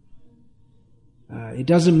 It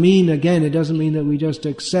doesn't mean that we just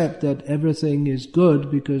accept that everything is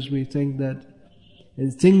good because we think that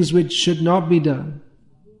things which should not be done,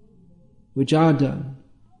 which are done,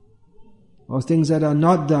 or things that are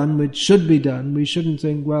not done which should be done, we shouldn't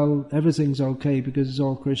think, well, everything's okay because it's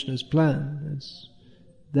all Krishna's plan.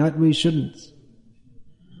 That we shouldn't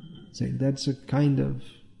think. That's a kind of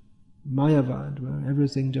Mayavad, where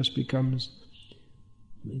everything just becomes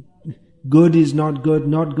good is not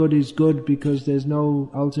good is good because there's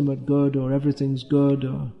no ultimate good, or everything's good,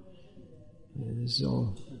 or it's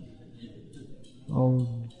all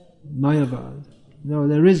Mayavad. No,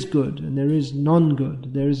 there is good and there is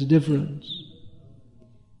non-good. There is a difference.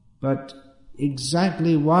 But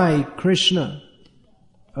exactly why Krishna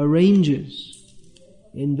arranges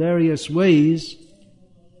in various ways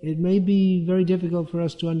it may be very difficult for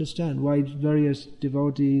us to understand why various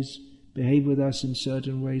devotees behave with us in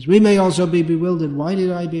certain ways. We may also be bewildered. Why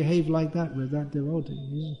did I behave like that with that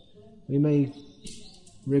devotee? We may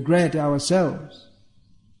regret ourselves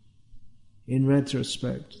in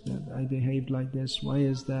retrospect that I behaved like this. Why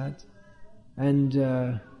is that? And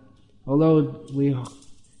although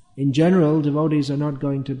in general, devotees are not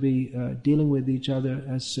going to be dealing with each other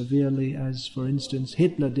as severely as, for instance,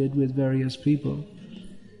 Hitler did with various people.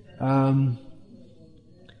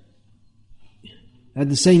 At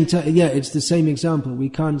the same time, it's the same example. We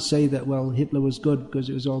can't say that, well, Hitler was good because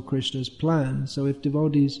it was all Krishna's plan. So if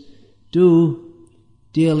devotees do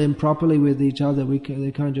deal improperly with each other,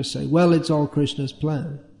 they can't just say, well, it's all Krishna's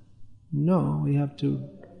plan. No, we have to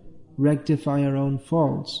rectify our own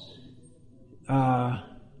faults.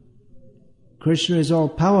 Krishna is all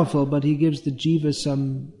powerful, but he gives the jiva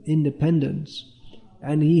some independence,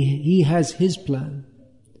 and he has his plan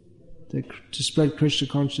to spread Krishna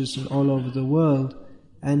consciousness all over the world.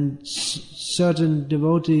 And certain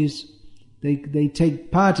devotees, they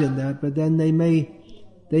take part in that, but then they may,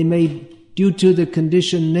 due to the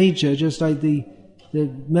conditioned nature, just like the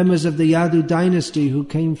members of the Yadu dynasty who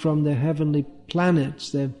came from the heavenly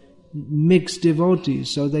planets, they're mixed devotees,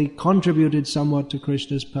 so they contributed somewhat to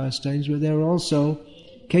Krishna's pastimes, but they're also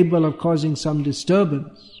capable of causing some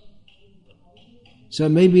disturbance. So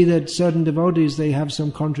maybe that certain devotees, they have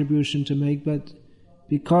some contribution to make, but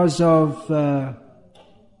because of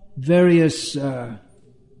various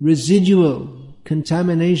residual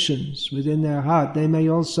contaminations within their heart, they may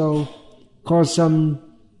also cause some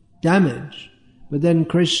damage. But then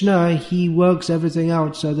Krishna, he works everything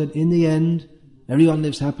out so that in the end, everyone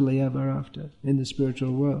lives happily ever after in the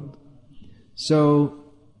spiritual world.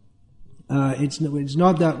 So it's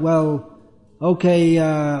not that, well, okay,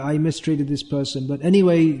 I mistreated this person, but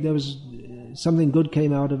anyway, there was something good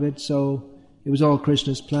came out of it, so it was all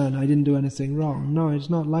Krishna's plan. I didn't do anything wrong. No, it's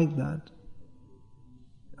not like that.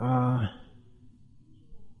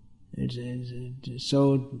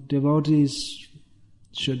 So devotees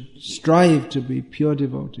should strive to be pure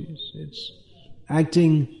devotees. It's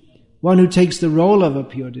acting, one who takes the role of a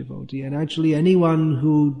pure devotee, and actually anyone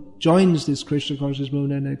who joins this Krishna conscious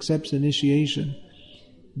movement and accepts initiation,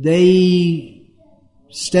 they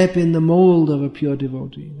step in the mold of a pure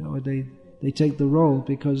devotee, or they take the role,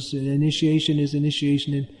 because initiation is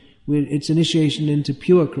initiation it's initiation into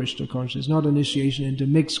pure Krishna consciousness, not initiation into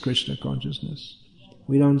mixed Krishna consciousness.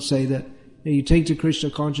 We don't say that you take to Krishna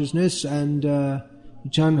consciousness and you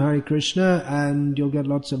chant Hare Krishna and you'll get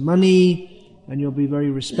lots of money and you'll be very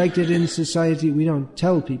respected in society. We don't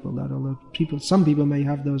tell people that, although some people may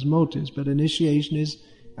have those motives, but initiation is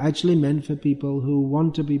actually meant for people who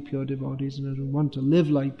want to be pure devotees and who want to live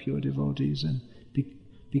like pure devotees and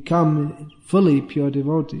become fully pure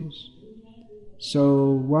devotees.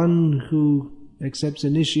 So one who accepts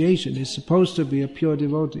initiation is supposed to be a pure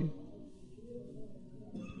devotee,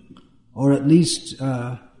 or at least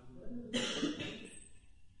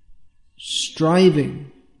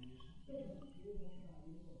striving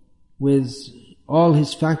with all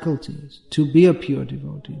his faculties to be a pure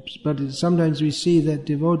devotee. But sometimes we see that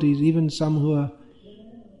devotees, even some who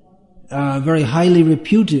are very highly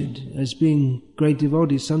reputed as being great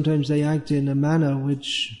devotees, sometimes they act in a manner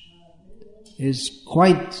which is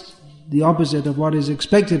quite the opposite of what is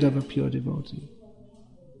expected of a pure devotee.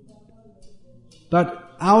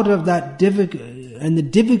 But out of that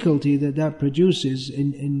difficulty that produces,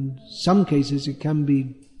 in some cases it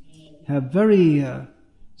can have very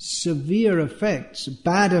severe effects,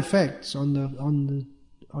 bad effects on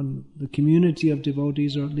the community of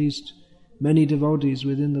devotees, or at least many devotees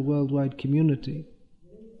within the worldwide community.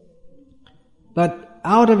 But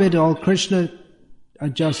out of it all, Krishna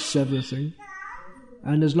adjusts everything,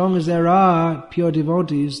 and as long as there are pure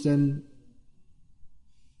devotees, then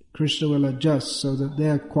Krishna will adjust so that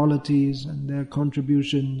their qualities and their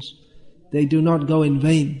contributions, they do not go in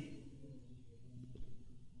vain.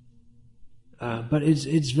 But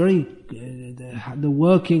it's very, the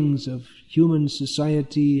workings of human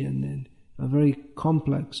society and are very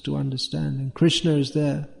complex to understand, and Krishna is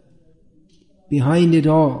there behind it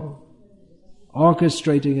all,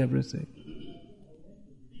 orchestrating everything.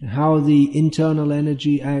 How the internal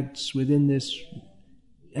energy acts within this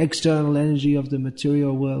external energy of the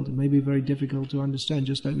material world. It may be very difficult to understand,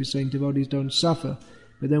 just like we're saying devotees don't suffer,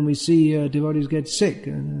 but then we see devotees get sick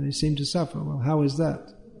and they seem to suffer. Well, how is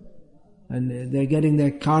that? And they're getting their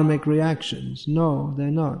karmic reactions. No, they're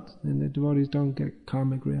not. And the devotees don't get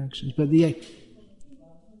karmic reactions. But the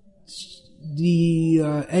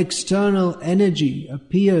external energy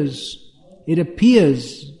appears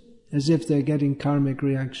as if they're getting karmic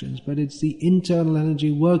reactions, but it's the internal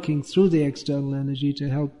energy working through the external energy to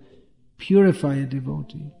help purify a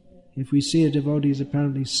devotee. If we see a devotee is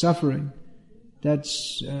apparently suffering,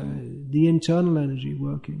 that's the internal energy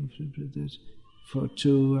working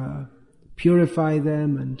to purify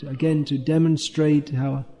them, and again to demonstrate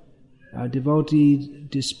how a devotee,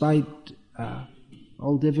 despite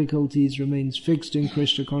all difficulties, remains fixed in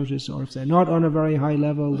Krishna consciousness. Or if they're not on a very high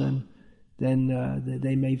level, then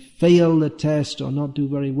they may fail the test or not do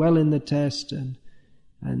very well in the test, and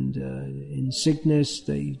in sickness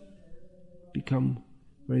they become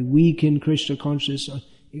very weak in Krishna consciousness.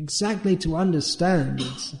 Exactly to understand,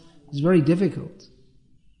 it's very difficult.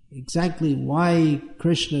 Exactly why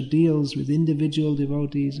Krishna deals with individual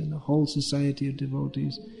devotees and the whole society of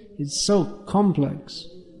devotees. It's so complex.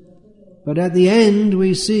 But at the end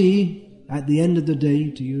we see, at the end of the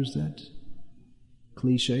day, to use that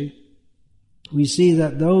cliche, we see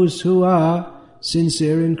that those who are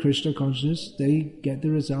sincere in Krishna consciousness, they get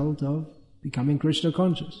the result of becoming Krishna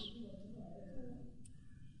conscious.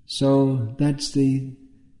 So that's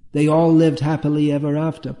they all lived happily ever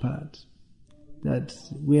after part. That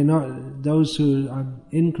we're not, those who are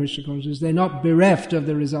in Krishna consciousness, they're not bereft of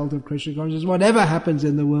the result of Krishna consciousness. Whatever happens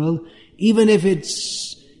in the world, even if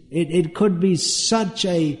it could be such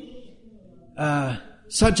a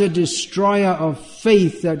destroyer of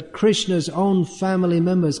faith that Krishna's own family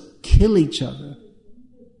members kill each other.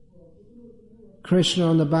 Krishna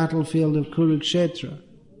on the battlefield of Kurukshetra,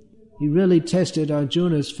 he really tested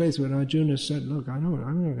Arjuna's faith when Arjuna said, look, I'm not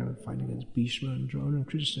going to fight against Bhishma and Drona. And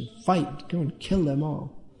Krishna said, fight, go and kill them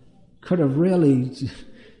all. Could have really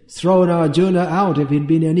thrown Arjuna out if he'd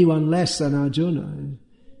been anyone less than Arjuna.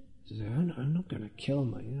 He said, I'm not going to kill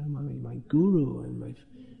my guru and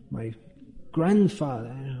my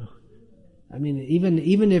grandfather. I mean,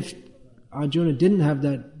 even if Arjuna didn't have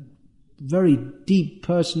that very deep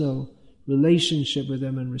personal relationship with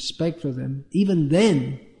them and respect for them, even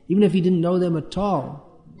then, even if he didn't know them at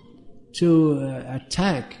all, to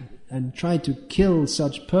attack and try to kill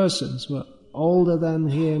such persons who are older than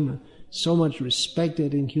him, so much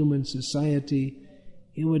respected in human society,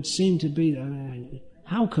 it would seem to be,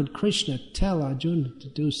 how could Krishna tell Arjuna to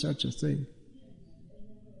do such a thing?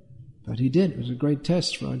 But he did. It was a great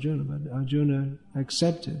test for Arjuna, but Arjuna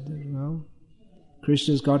accepted that, well,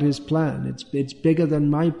 Krishna's got his plan. It's bigger than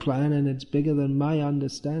my plan and it's bigger than my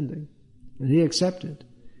understanding. And he accepted.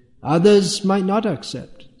 Others might not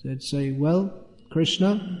accept. They'd say, well,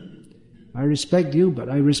 Krishna, I respect you, but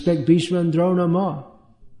I respect Bhishma and Drona more.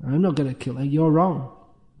 I'm not going to kill her. You're wrong.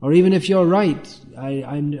 Or even if you're right,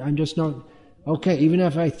 I'm just not... Okay, even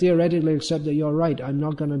if I theoretically accept that you're right, I'm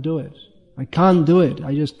not going to do it. I can't do it.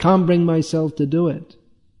 I just can't bring myself to do it.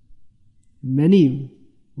 Many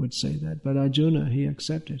would say that, but Arjuna, he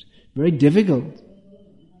accepted. Very difficult.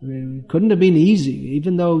 I mean, it couldn't have been easy,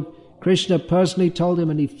 even though Krishna personally told him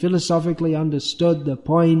and he philosophically understood the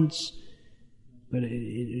points, but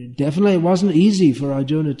it definitely wasn't easy for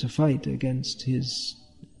Arjuna to fight against his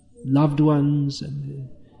loved ones and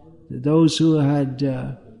those who had,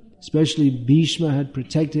 especially Bhishma had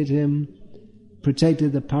protected him,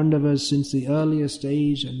 protected the Pandavas since the earliest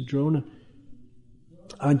age, and Drona.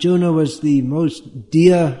 Arjuna was the most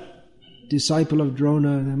dear disciple of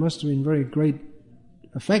Drona, and there must have been very great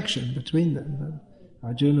affection between them. But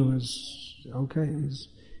Arjuna was, okay, he's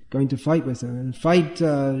going to fight with him. And fight,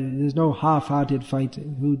 there's no half-hearted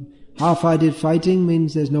fighting. Half-hearted fighting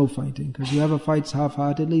means there's no fighting, because whoever fights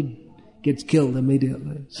half-heartedly gets killed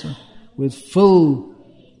immediately. So with full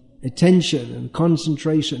attention and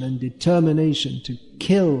concentration and determination to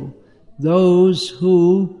kill those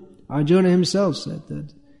who, Arjuna himself said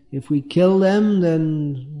that if we kill them,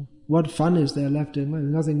 then what fun is there left in life?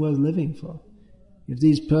 There's nothing worth living for. If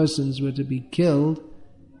these persons were to be killed,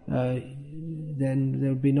 then there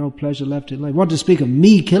would be no pleasure left in life. What to speak of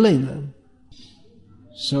me killing them?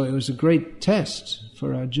 So it was a great test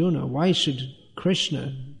for Arjuna. Why should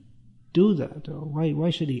Krishna do that? Or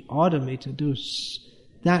why should he order me to do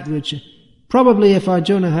that which... Probably if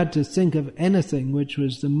Arjuna had to think of anything which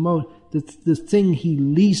was the thing he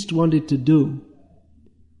least wanted to do,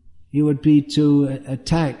 it would be to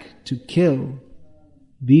attack, to kill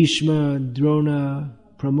Bhishma, Drona,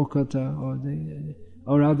 Pramukhata,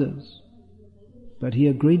 or others. But he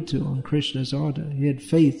agreed to on Krishna's order. He had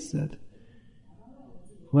faith that,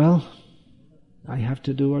 well, I have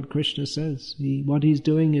to do what Krishna says. What he's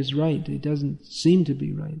doing is right. It doesn't seem to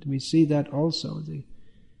be right. We see that also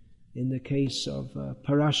in the case of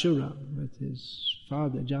Parashuram with his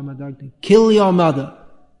father, Jamadagni. Kill your mother.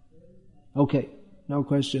 Okay, no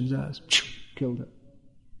questions asked. Killed her.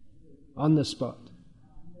 On the spot.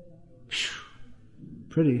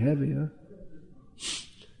 Pretty heavy, huh?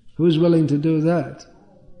 Who's willing to do that?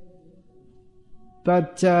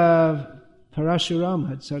 But Parashuram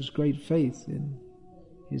had such great faith in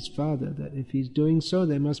his father that if he's doing so,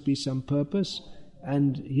 there must be some purpose,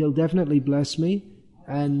 and he'll definitely bless me.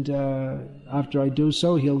 And after I do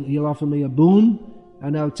so, he'll offer me a boon,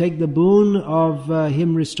 and I'll take the boon of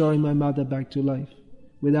him restoring my mother back to life,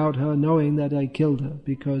 without her knowing that I killed her,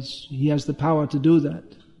 because he has the power to do that.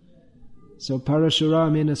 So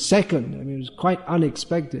Parashuram, in a second, it was quite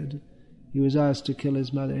unexpected, he was asked to kill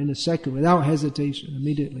his mother in a second, without hesitation,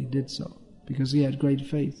 immediately did so, because he had great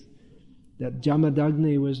faith that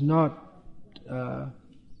Jamadagni was not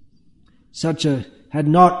had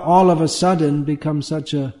not all of a sudden become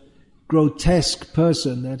such a grotesque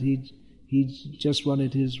person that he just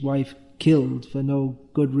wanted his wife killed for no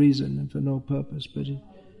good reason and for no purpose. But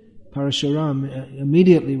Parashuram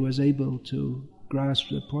immediately was able to grasp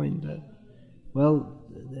the point that, well,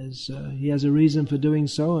 he has a reason for doing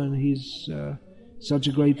so, and he's such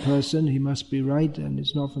a great person, he must be right, and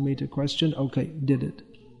it's not for me to question. Okay, did it.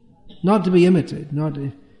 Not to be imitated.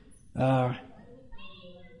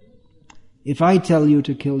 If I tell you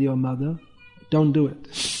to kill your mother, don't do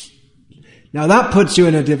it. Now that puts you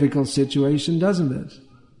in a difficult situation, doesn't it?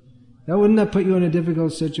 Wouldn't that put you in a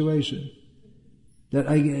difficult situation? That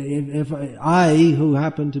if I, who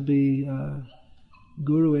happen to be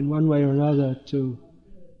guru in one way or another to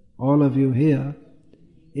all of you here,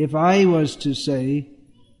 if I was to say,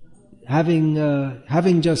 having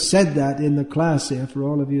just said that in the class here for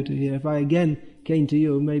all of you to hear, if I again came to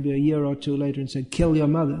you maybe a year or two later and said, kill your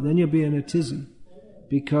mother, then you'd be in a tizzy,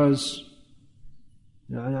 because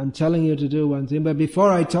I'm telling you to do one thing, but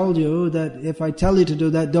before I told you that if I tell you to do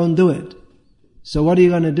that, don't do it. So what are you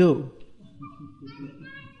going to do?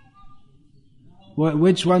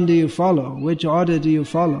 Which one do you follow? Which order do you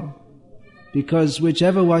follow? Because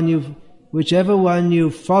whichever one you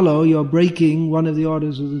follow, you're breaking one of the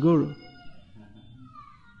orders of the Guru.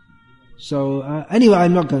 So anyway,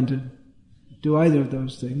 I'm not going to do either of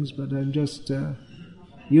those things, but I'm just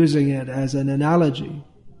using it as an analogy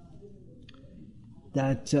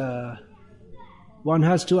that one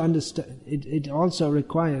has to understand. It also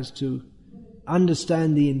requires to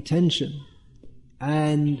understand the intention,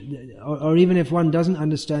 and or even if one doesn't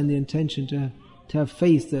understand the intention, to have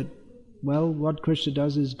faith that, well, what Krishna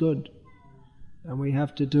does is good, and we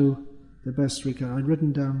have to do the best we can. I'd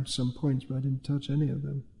written down some points, but I didn't touch any of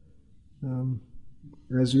them,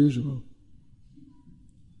 as usual.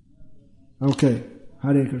 Okay,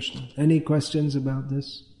 Hare Krishna. Any questions about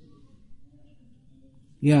this?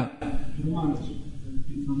 Yeah.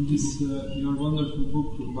 From this your wonderful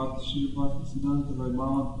book about Srila Krsnaand by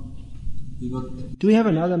Baba, do we have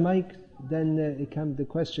another mic? Then the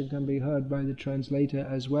question can be heard by the translator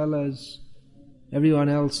as well as everyone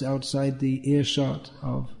else outside the earshot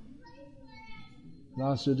of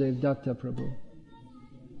Vasudev Datta Prabhu.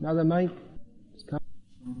 Another mic?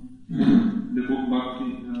 The book Bhakti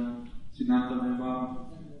Siddhanta by Baba,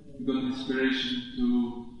 we got inspiration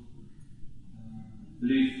to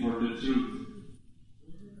live for the truth.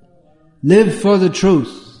 Live for the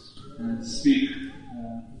truth. And speak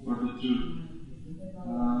for the truth.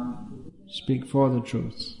 Speak for the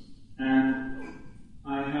truth. And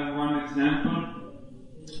I have one example.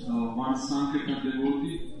 One Sankirtan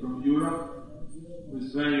devotee from Europe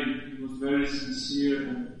was very sincere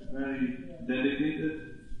and very dedicated,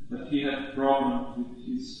 but he had problems with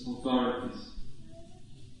his authorities.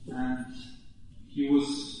 And he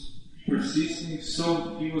was persisting,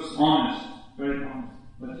 so he was honest, very honest,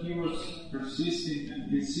 but he was persisting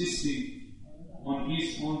and insisting on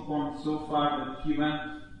his own point so far that he went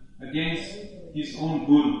against his own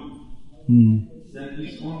guru. Then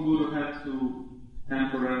his own guru had to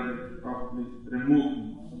temporarily probably remove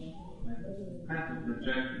him, like kind of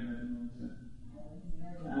reject him,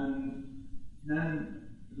 and then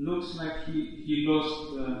looks like he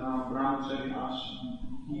lost now Brahmachari ashram,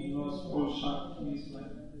 he lost all Shaktis,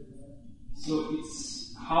 so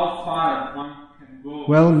it's how far one can go.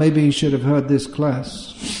 Well, maybe he should have heard this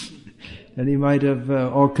class, and he might have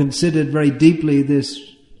or considered very deeply this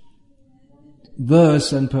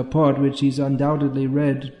verse and purport, which he's undoubtedly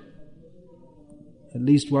read at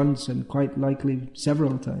least once and quite likely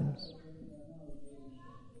several times.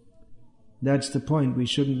 That's the point. We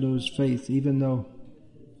shouldn't lose faith, even though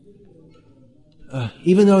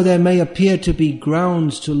there may appear to be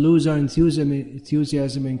grounds to lose our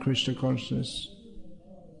enthusiasm in Krishna consciousness.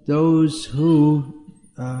 Those who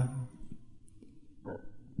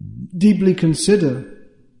deeply consider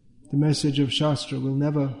the message of Shastra will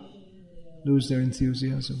never lose their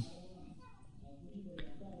enthusiasm.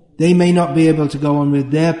 they may not be able to go on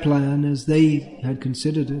with their plan as they had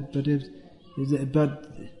considered it,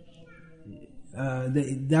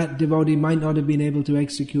 that devotee might not have been able to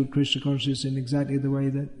execute Krishna consciousness in exactly the way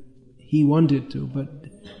that he wanted to, but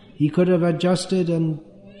he could have adjusted and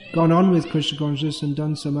gone on with Krishna consciousness and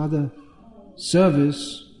done some other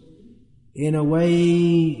service in a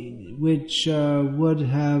way which would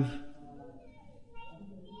have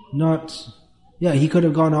not... Yeah, he could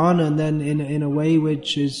have gone on and then in a way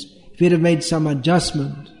which is... If he'd have made some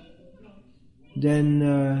adjustment,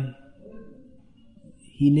 then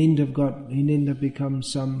he needn't have become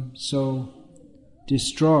so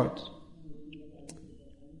distraught.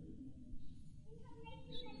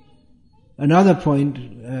 Another point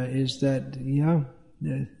is that, we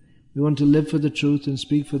want to live for the truth and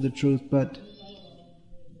speak for the truth, but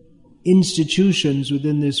institutions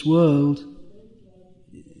within this world,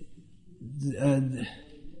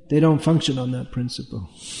 they don't function on that principle.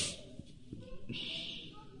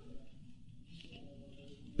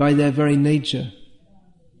 By their very nature.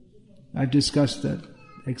 I've discussed that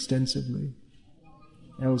extensively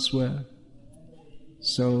elsewhere.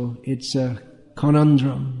 So it's a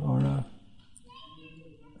conundrum or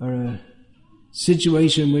a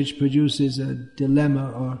situation which produces a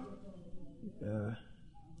dilemma or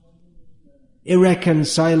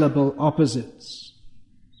irreconcilable opposites.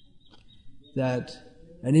 That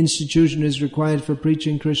an institution is required for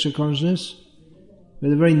preaching Krishna consciousness, but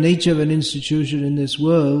the very nature of an institution in this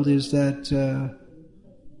world is that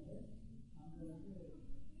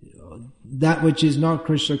that which is not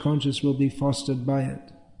Krishna conscious will be fostered by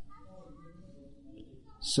it.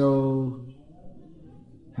 So,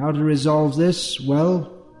 how to resolve this?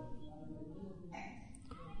 Well,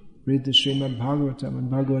 read the Srimad Bhagavatam and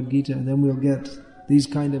Bhagavad Gita, and then we'll get these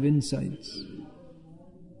kind of insights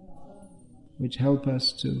which help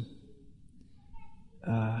us to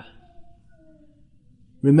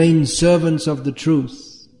remain servants of the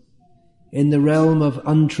truth in the realm of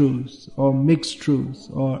untruth or mixed truth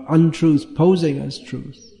or untruth posing as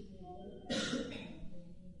truth,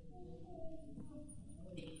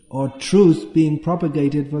 or truth being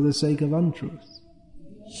propagated for the sake of untruth,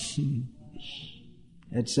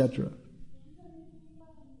 etc.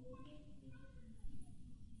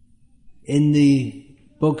 In the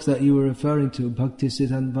book that you were referring to,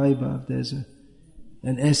 Bhaktisiddhanta Vaibhav, there's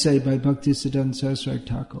an essay by Bhaktisiddhanta Saraswati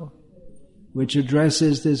Thakur which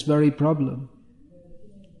addresses this very problem.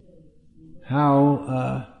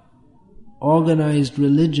 How organized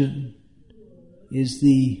religion is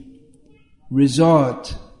the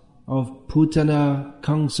resort of Putana,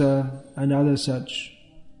 Kamsa and other such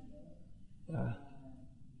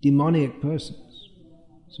demoniac persons.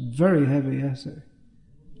 It's a very heavy essay.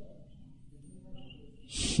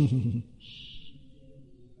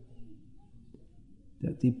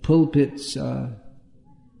 That the pulpits are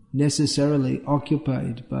necessarily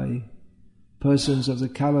occupied by persons of the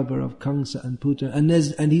caliber of Kamsa and Putana,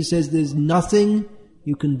 and he says there's nothing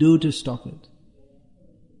you can do to stop it.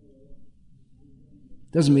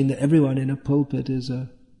 Doesn't mean that everyone in a pulpit is a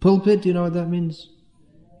pulpit. You know what that means?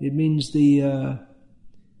 It means the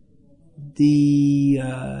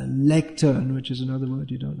lectern, which is another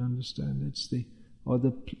word you don't understand. It's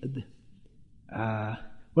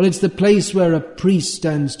it's the place where a priest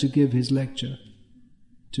stands to give his lecture,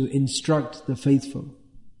 to instruct the faithful.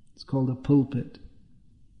 It's called a pulpit,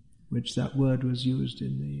 which that word was used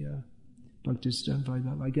in the Bhaktisiddhanta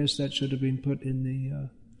Vaibhav. I guess that should have been put in the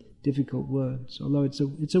difficult words, although it's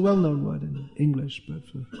a well-known word in English, but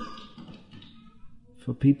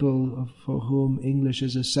for people for whom English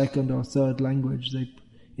is a second or third language,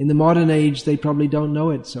 in the modern age they probably don't know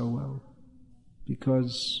it so well,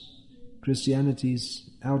 because Christianity's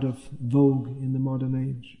out of vogue in the modern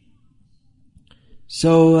age.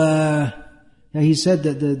 So he said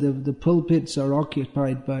that the pulpits are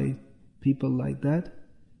occupied by people like that.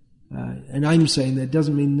 And I'm saying that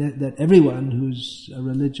doesn't mean that everyone who's a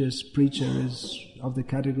religious preacher is of the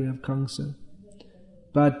category of Kamsa.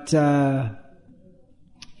 But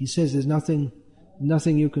he says there's nothing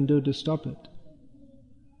you can do to stop it.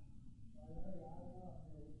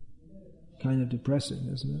 Kind of depressing,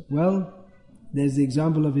 isn't it? Well, there's the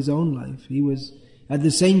example of his own life. He was, at the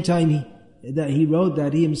same time that he wrote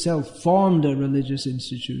that, he himself formed a religious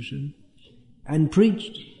institution and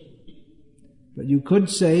preached. But you could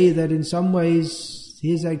say that in some ways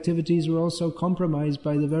his activities were also compromised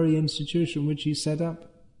by the very institution which he set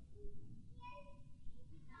up.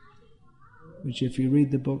 Which, if you read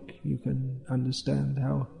the book, you can understand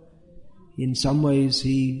how in some ways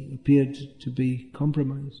he appeared to be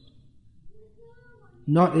compromised.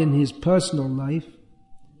 Not in his personal life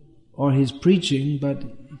or his preaching, but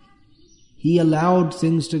he allowed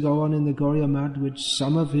things to go on in the Gauriya Math, which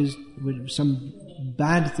some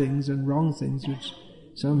bad things and wrong things, which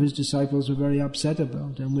some of his disciples were very upset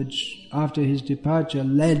about, and which after his departure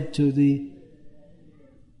led to the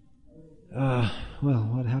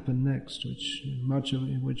what happened next, which much of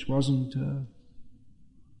it, which wasn't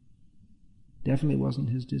definitely wasn't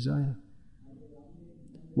his desire.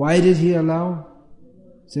 Why did he allow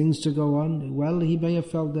things to go on? Well, he may have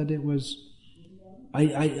felt that it was.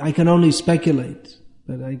 I can only speculate,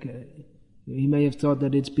 but he may have thought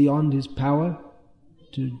that it's beyond his power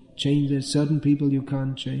to change. There's certain people you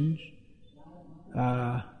can't change.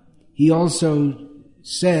 He also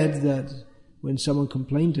said that when someone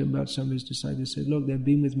complained to him about some of his disciples, he said, look, they've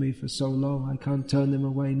been with me for so long, I can't turn them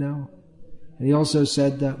away now. And he also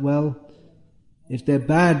said that, well, if they're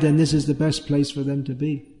bad, then this is the best place for them to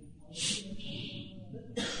be.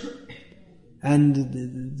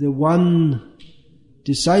 And the one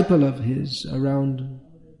disciple of his around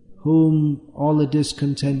whom all the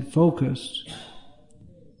discontent focused,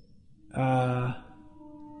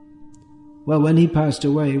 when he passed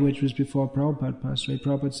away, which was before Prabhupada passed away,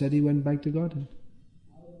 Prabhupada said he went back to Godhead.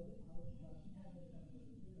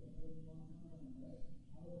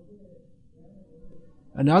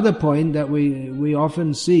 Another point that we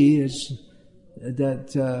often see is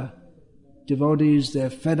that devotees, they're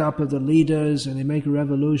fed up of the leaders and they make a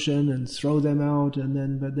revolution and throw them out,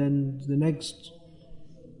 but then the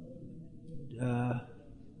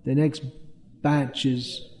next batch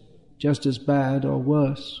is just as bad or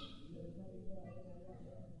worse.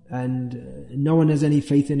 And no one has any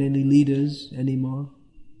faith in any leaders anymore.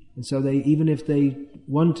 And so even if they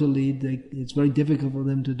want to lead, it's very difficult for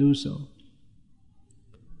them to do so.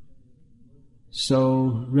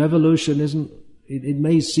 So revolution isn't, it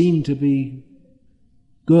may seem to be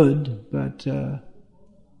good, but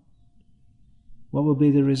what will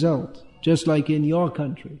be the result? Just like in your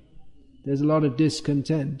country, there's a lot of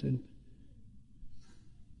discontent, and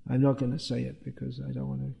I'm not going to say it because I don't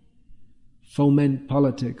want to foment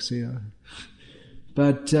politics here.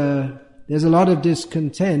 But there's a lot of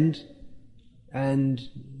discontent, and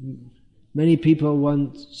many people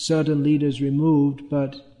want certain leaders removed,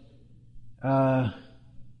 but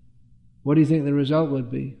what do you think the result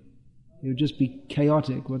would be? It would just be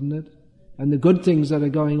chaotic, wouldn't it? And the good things that are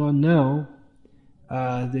going on now,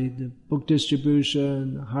 the book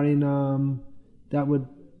distribution, Harinam,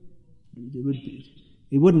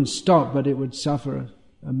 it wouldn't stop, but it would suffer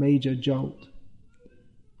a major jolt.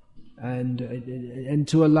 And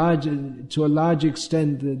to a large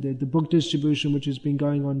extent, the book distribution, which has been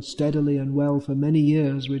going on steadily and well for many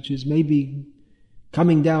years, which is maybe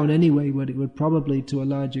coming down anyway, but it would probably to a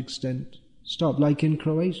large extent stop. Like in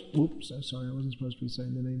Croatia. Oops, sorry, I wasn't supposed to be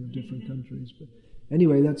saying the name of different countries. But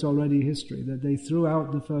anyway, that's already history, that they threw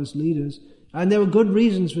out the first leaders. And there were good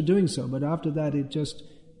reasons for doing so, but after that it just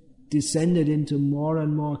descended into more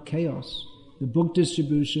and more chaos. The book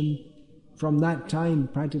distribution from that time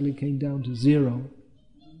practically came down to zero.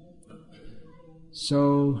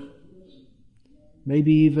 So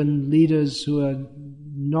maybe even leaders who are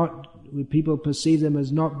not, people perceive them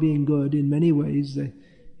as not being good in many ways,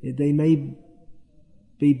 it may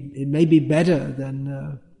be better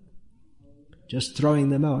than just throwing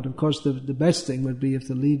them out. Of course, the best thing would be if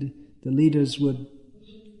the leaders would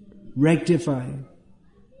rectify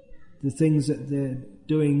the things that they're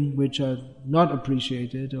doing which are not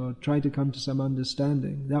appreciated, or try to come to some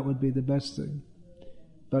understanding. That would be the best thing.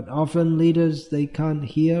 But often leaders, they can't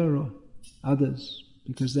hear others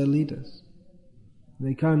because they're leaders.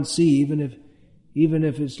 They can't see, even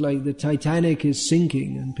if it's like the Titanic is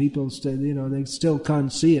sinking and people still, they still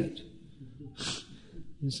can't see it.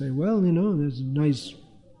 They say, well, there's nice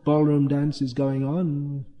ballroom dances going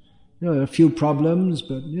on. A few problems,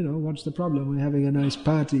 but what's the problem? We're having a nice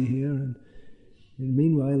party here, and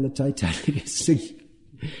meanwhile the Titanic is sinking,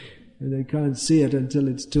 and they can't see it until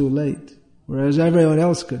it's too late, whereas everyone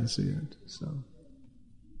else can see it. So,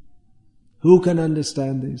 who can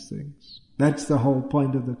understand these things? That's the whole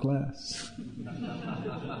point of the class.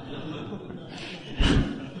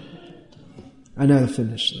 And I'll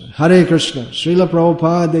finish there. Hare Krishna. Srila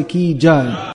Prabhupada ki jai.